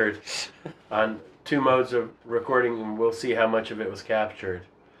captured on 2 modes of recording, and we'll see how much of it was captured.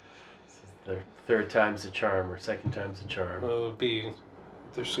 The third time's the charm, or second time's the charm. Well,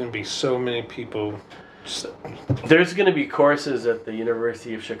 there's going to be so many people. There's going to be courses at the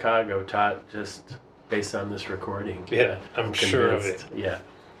University of Chicago taught just based on this recording. Yeah, I'm sure of it. Yeah,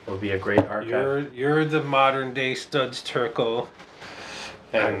 it'll be a great archive. You're the modern day Studs Terkel,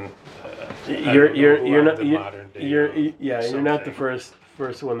 and you're not the modern day. You're not the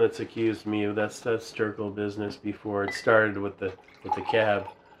first one that's accused me of that Studs Terkel business before. It started with the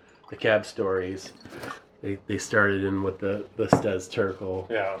cab stories. They started in with the Studs Terkel.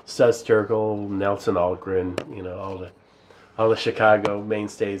 Yeah. Studs Terkel, Nelson Algren, you know, all the Chicago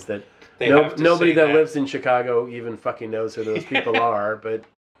mainstays that Nobody that lives in Chicago even fucking knows who those people are, but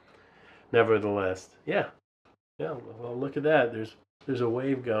nevertheless, yeah. Well, look at that. There's a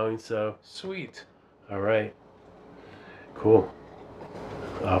wave going. So sweet. All right. Cool.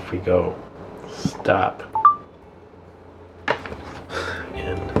 Off we go. Stop.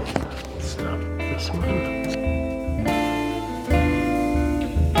 And stop this one.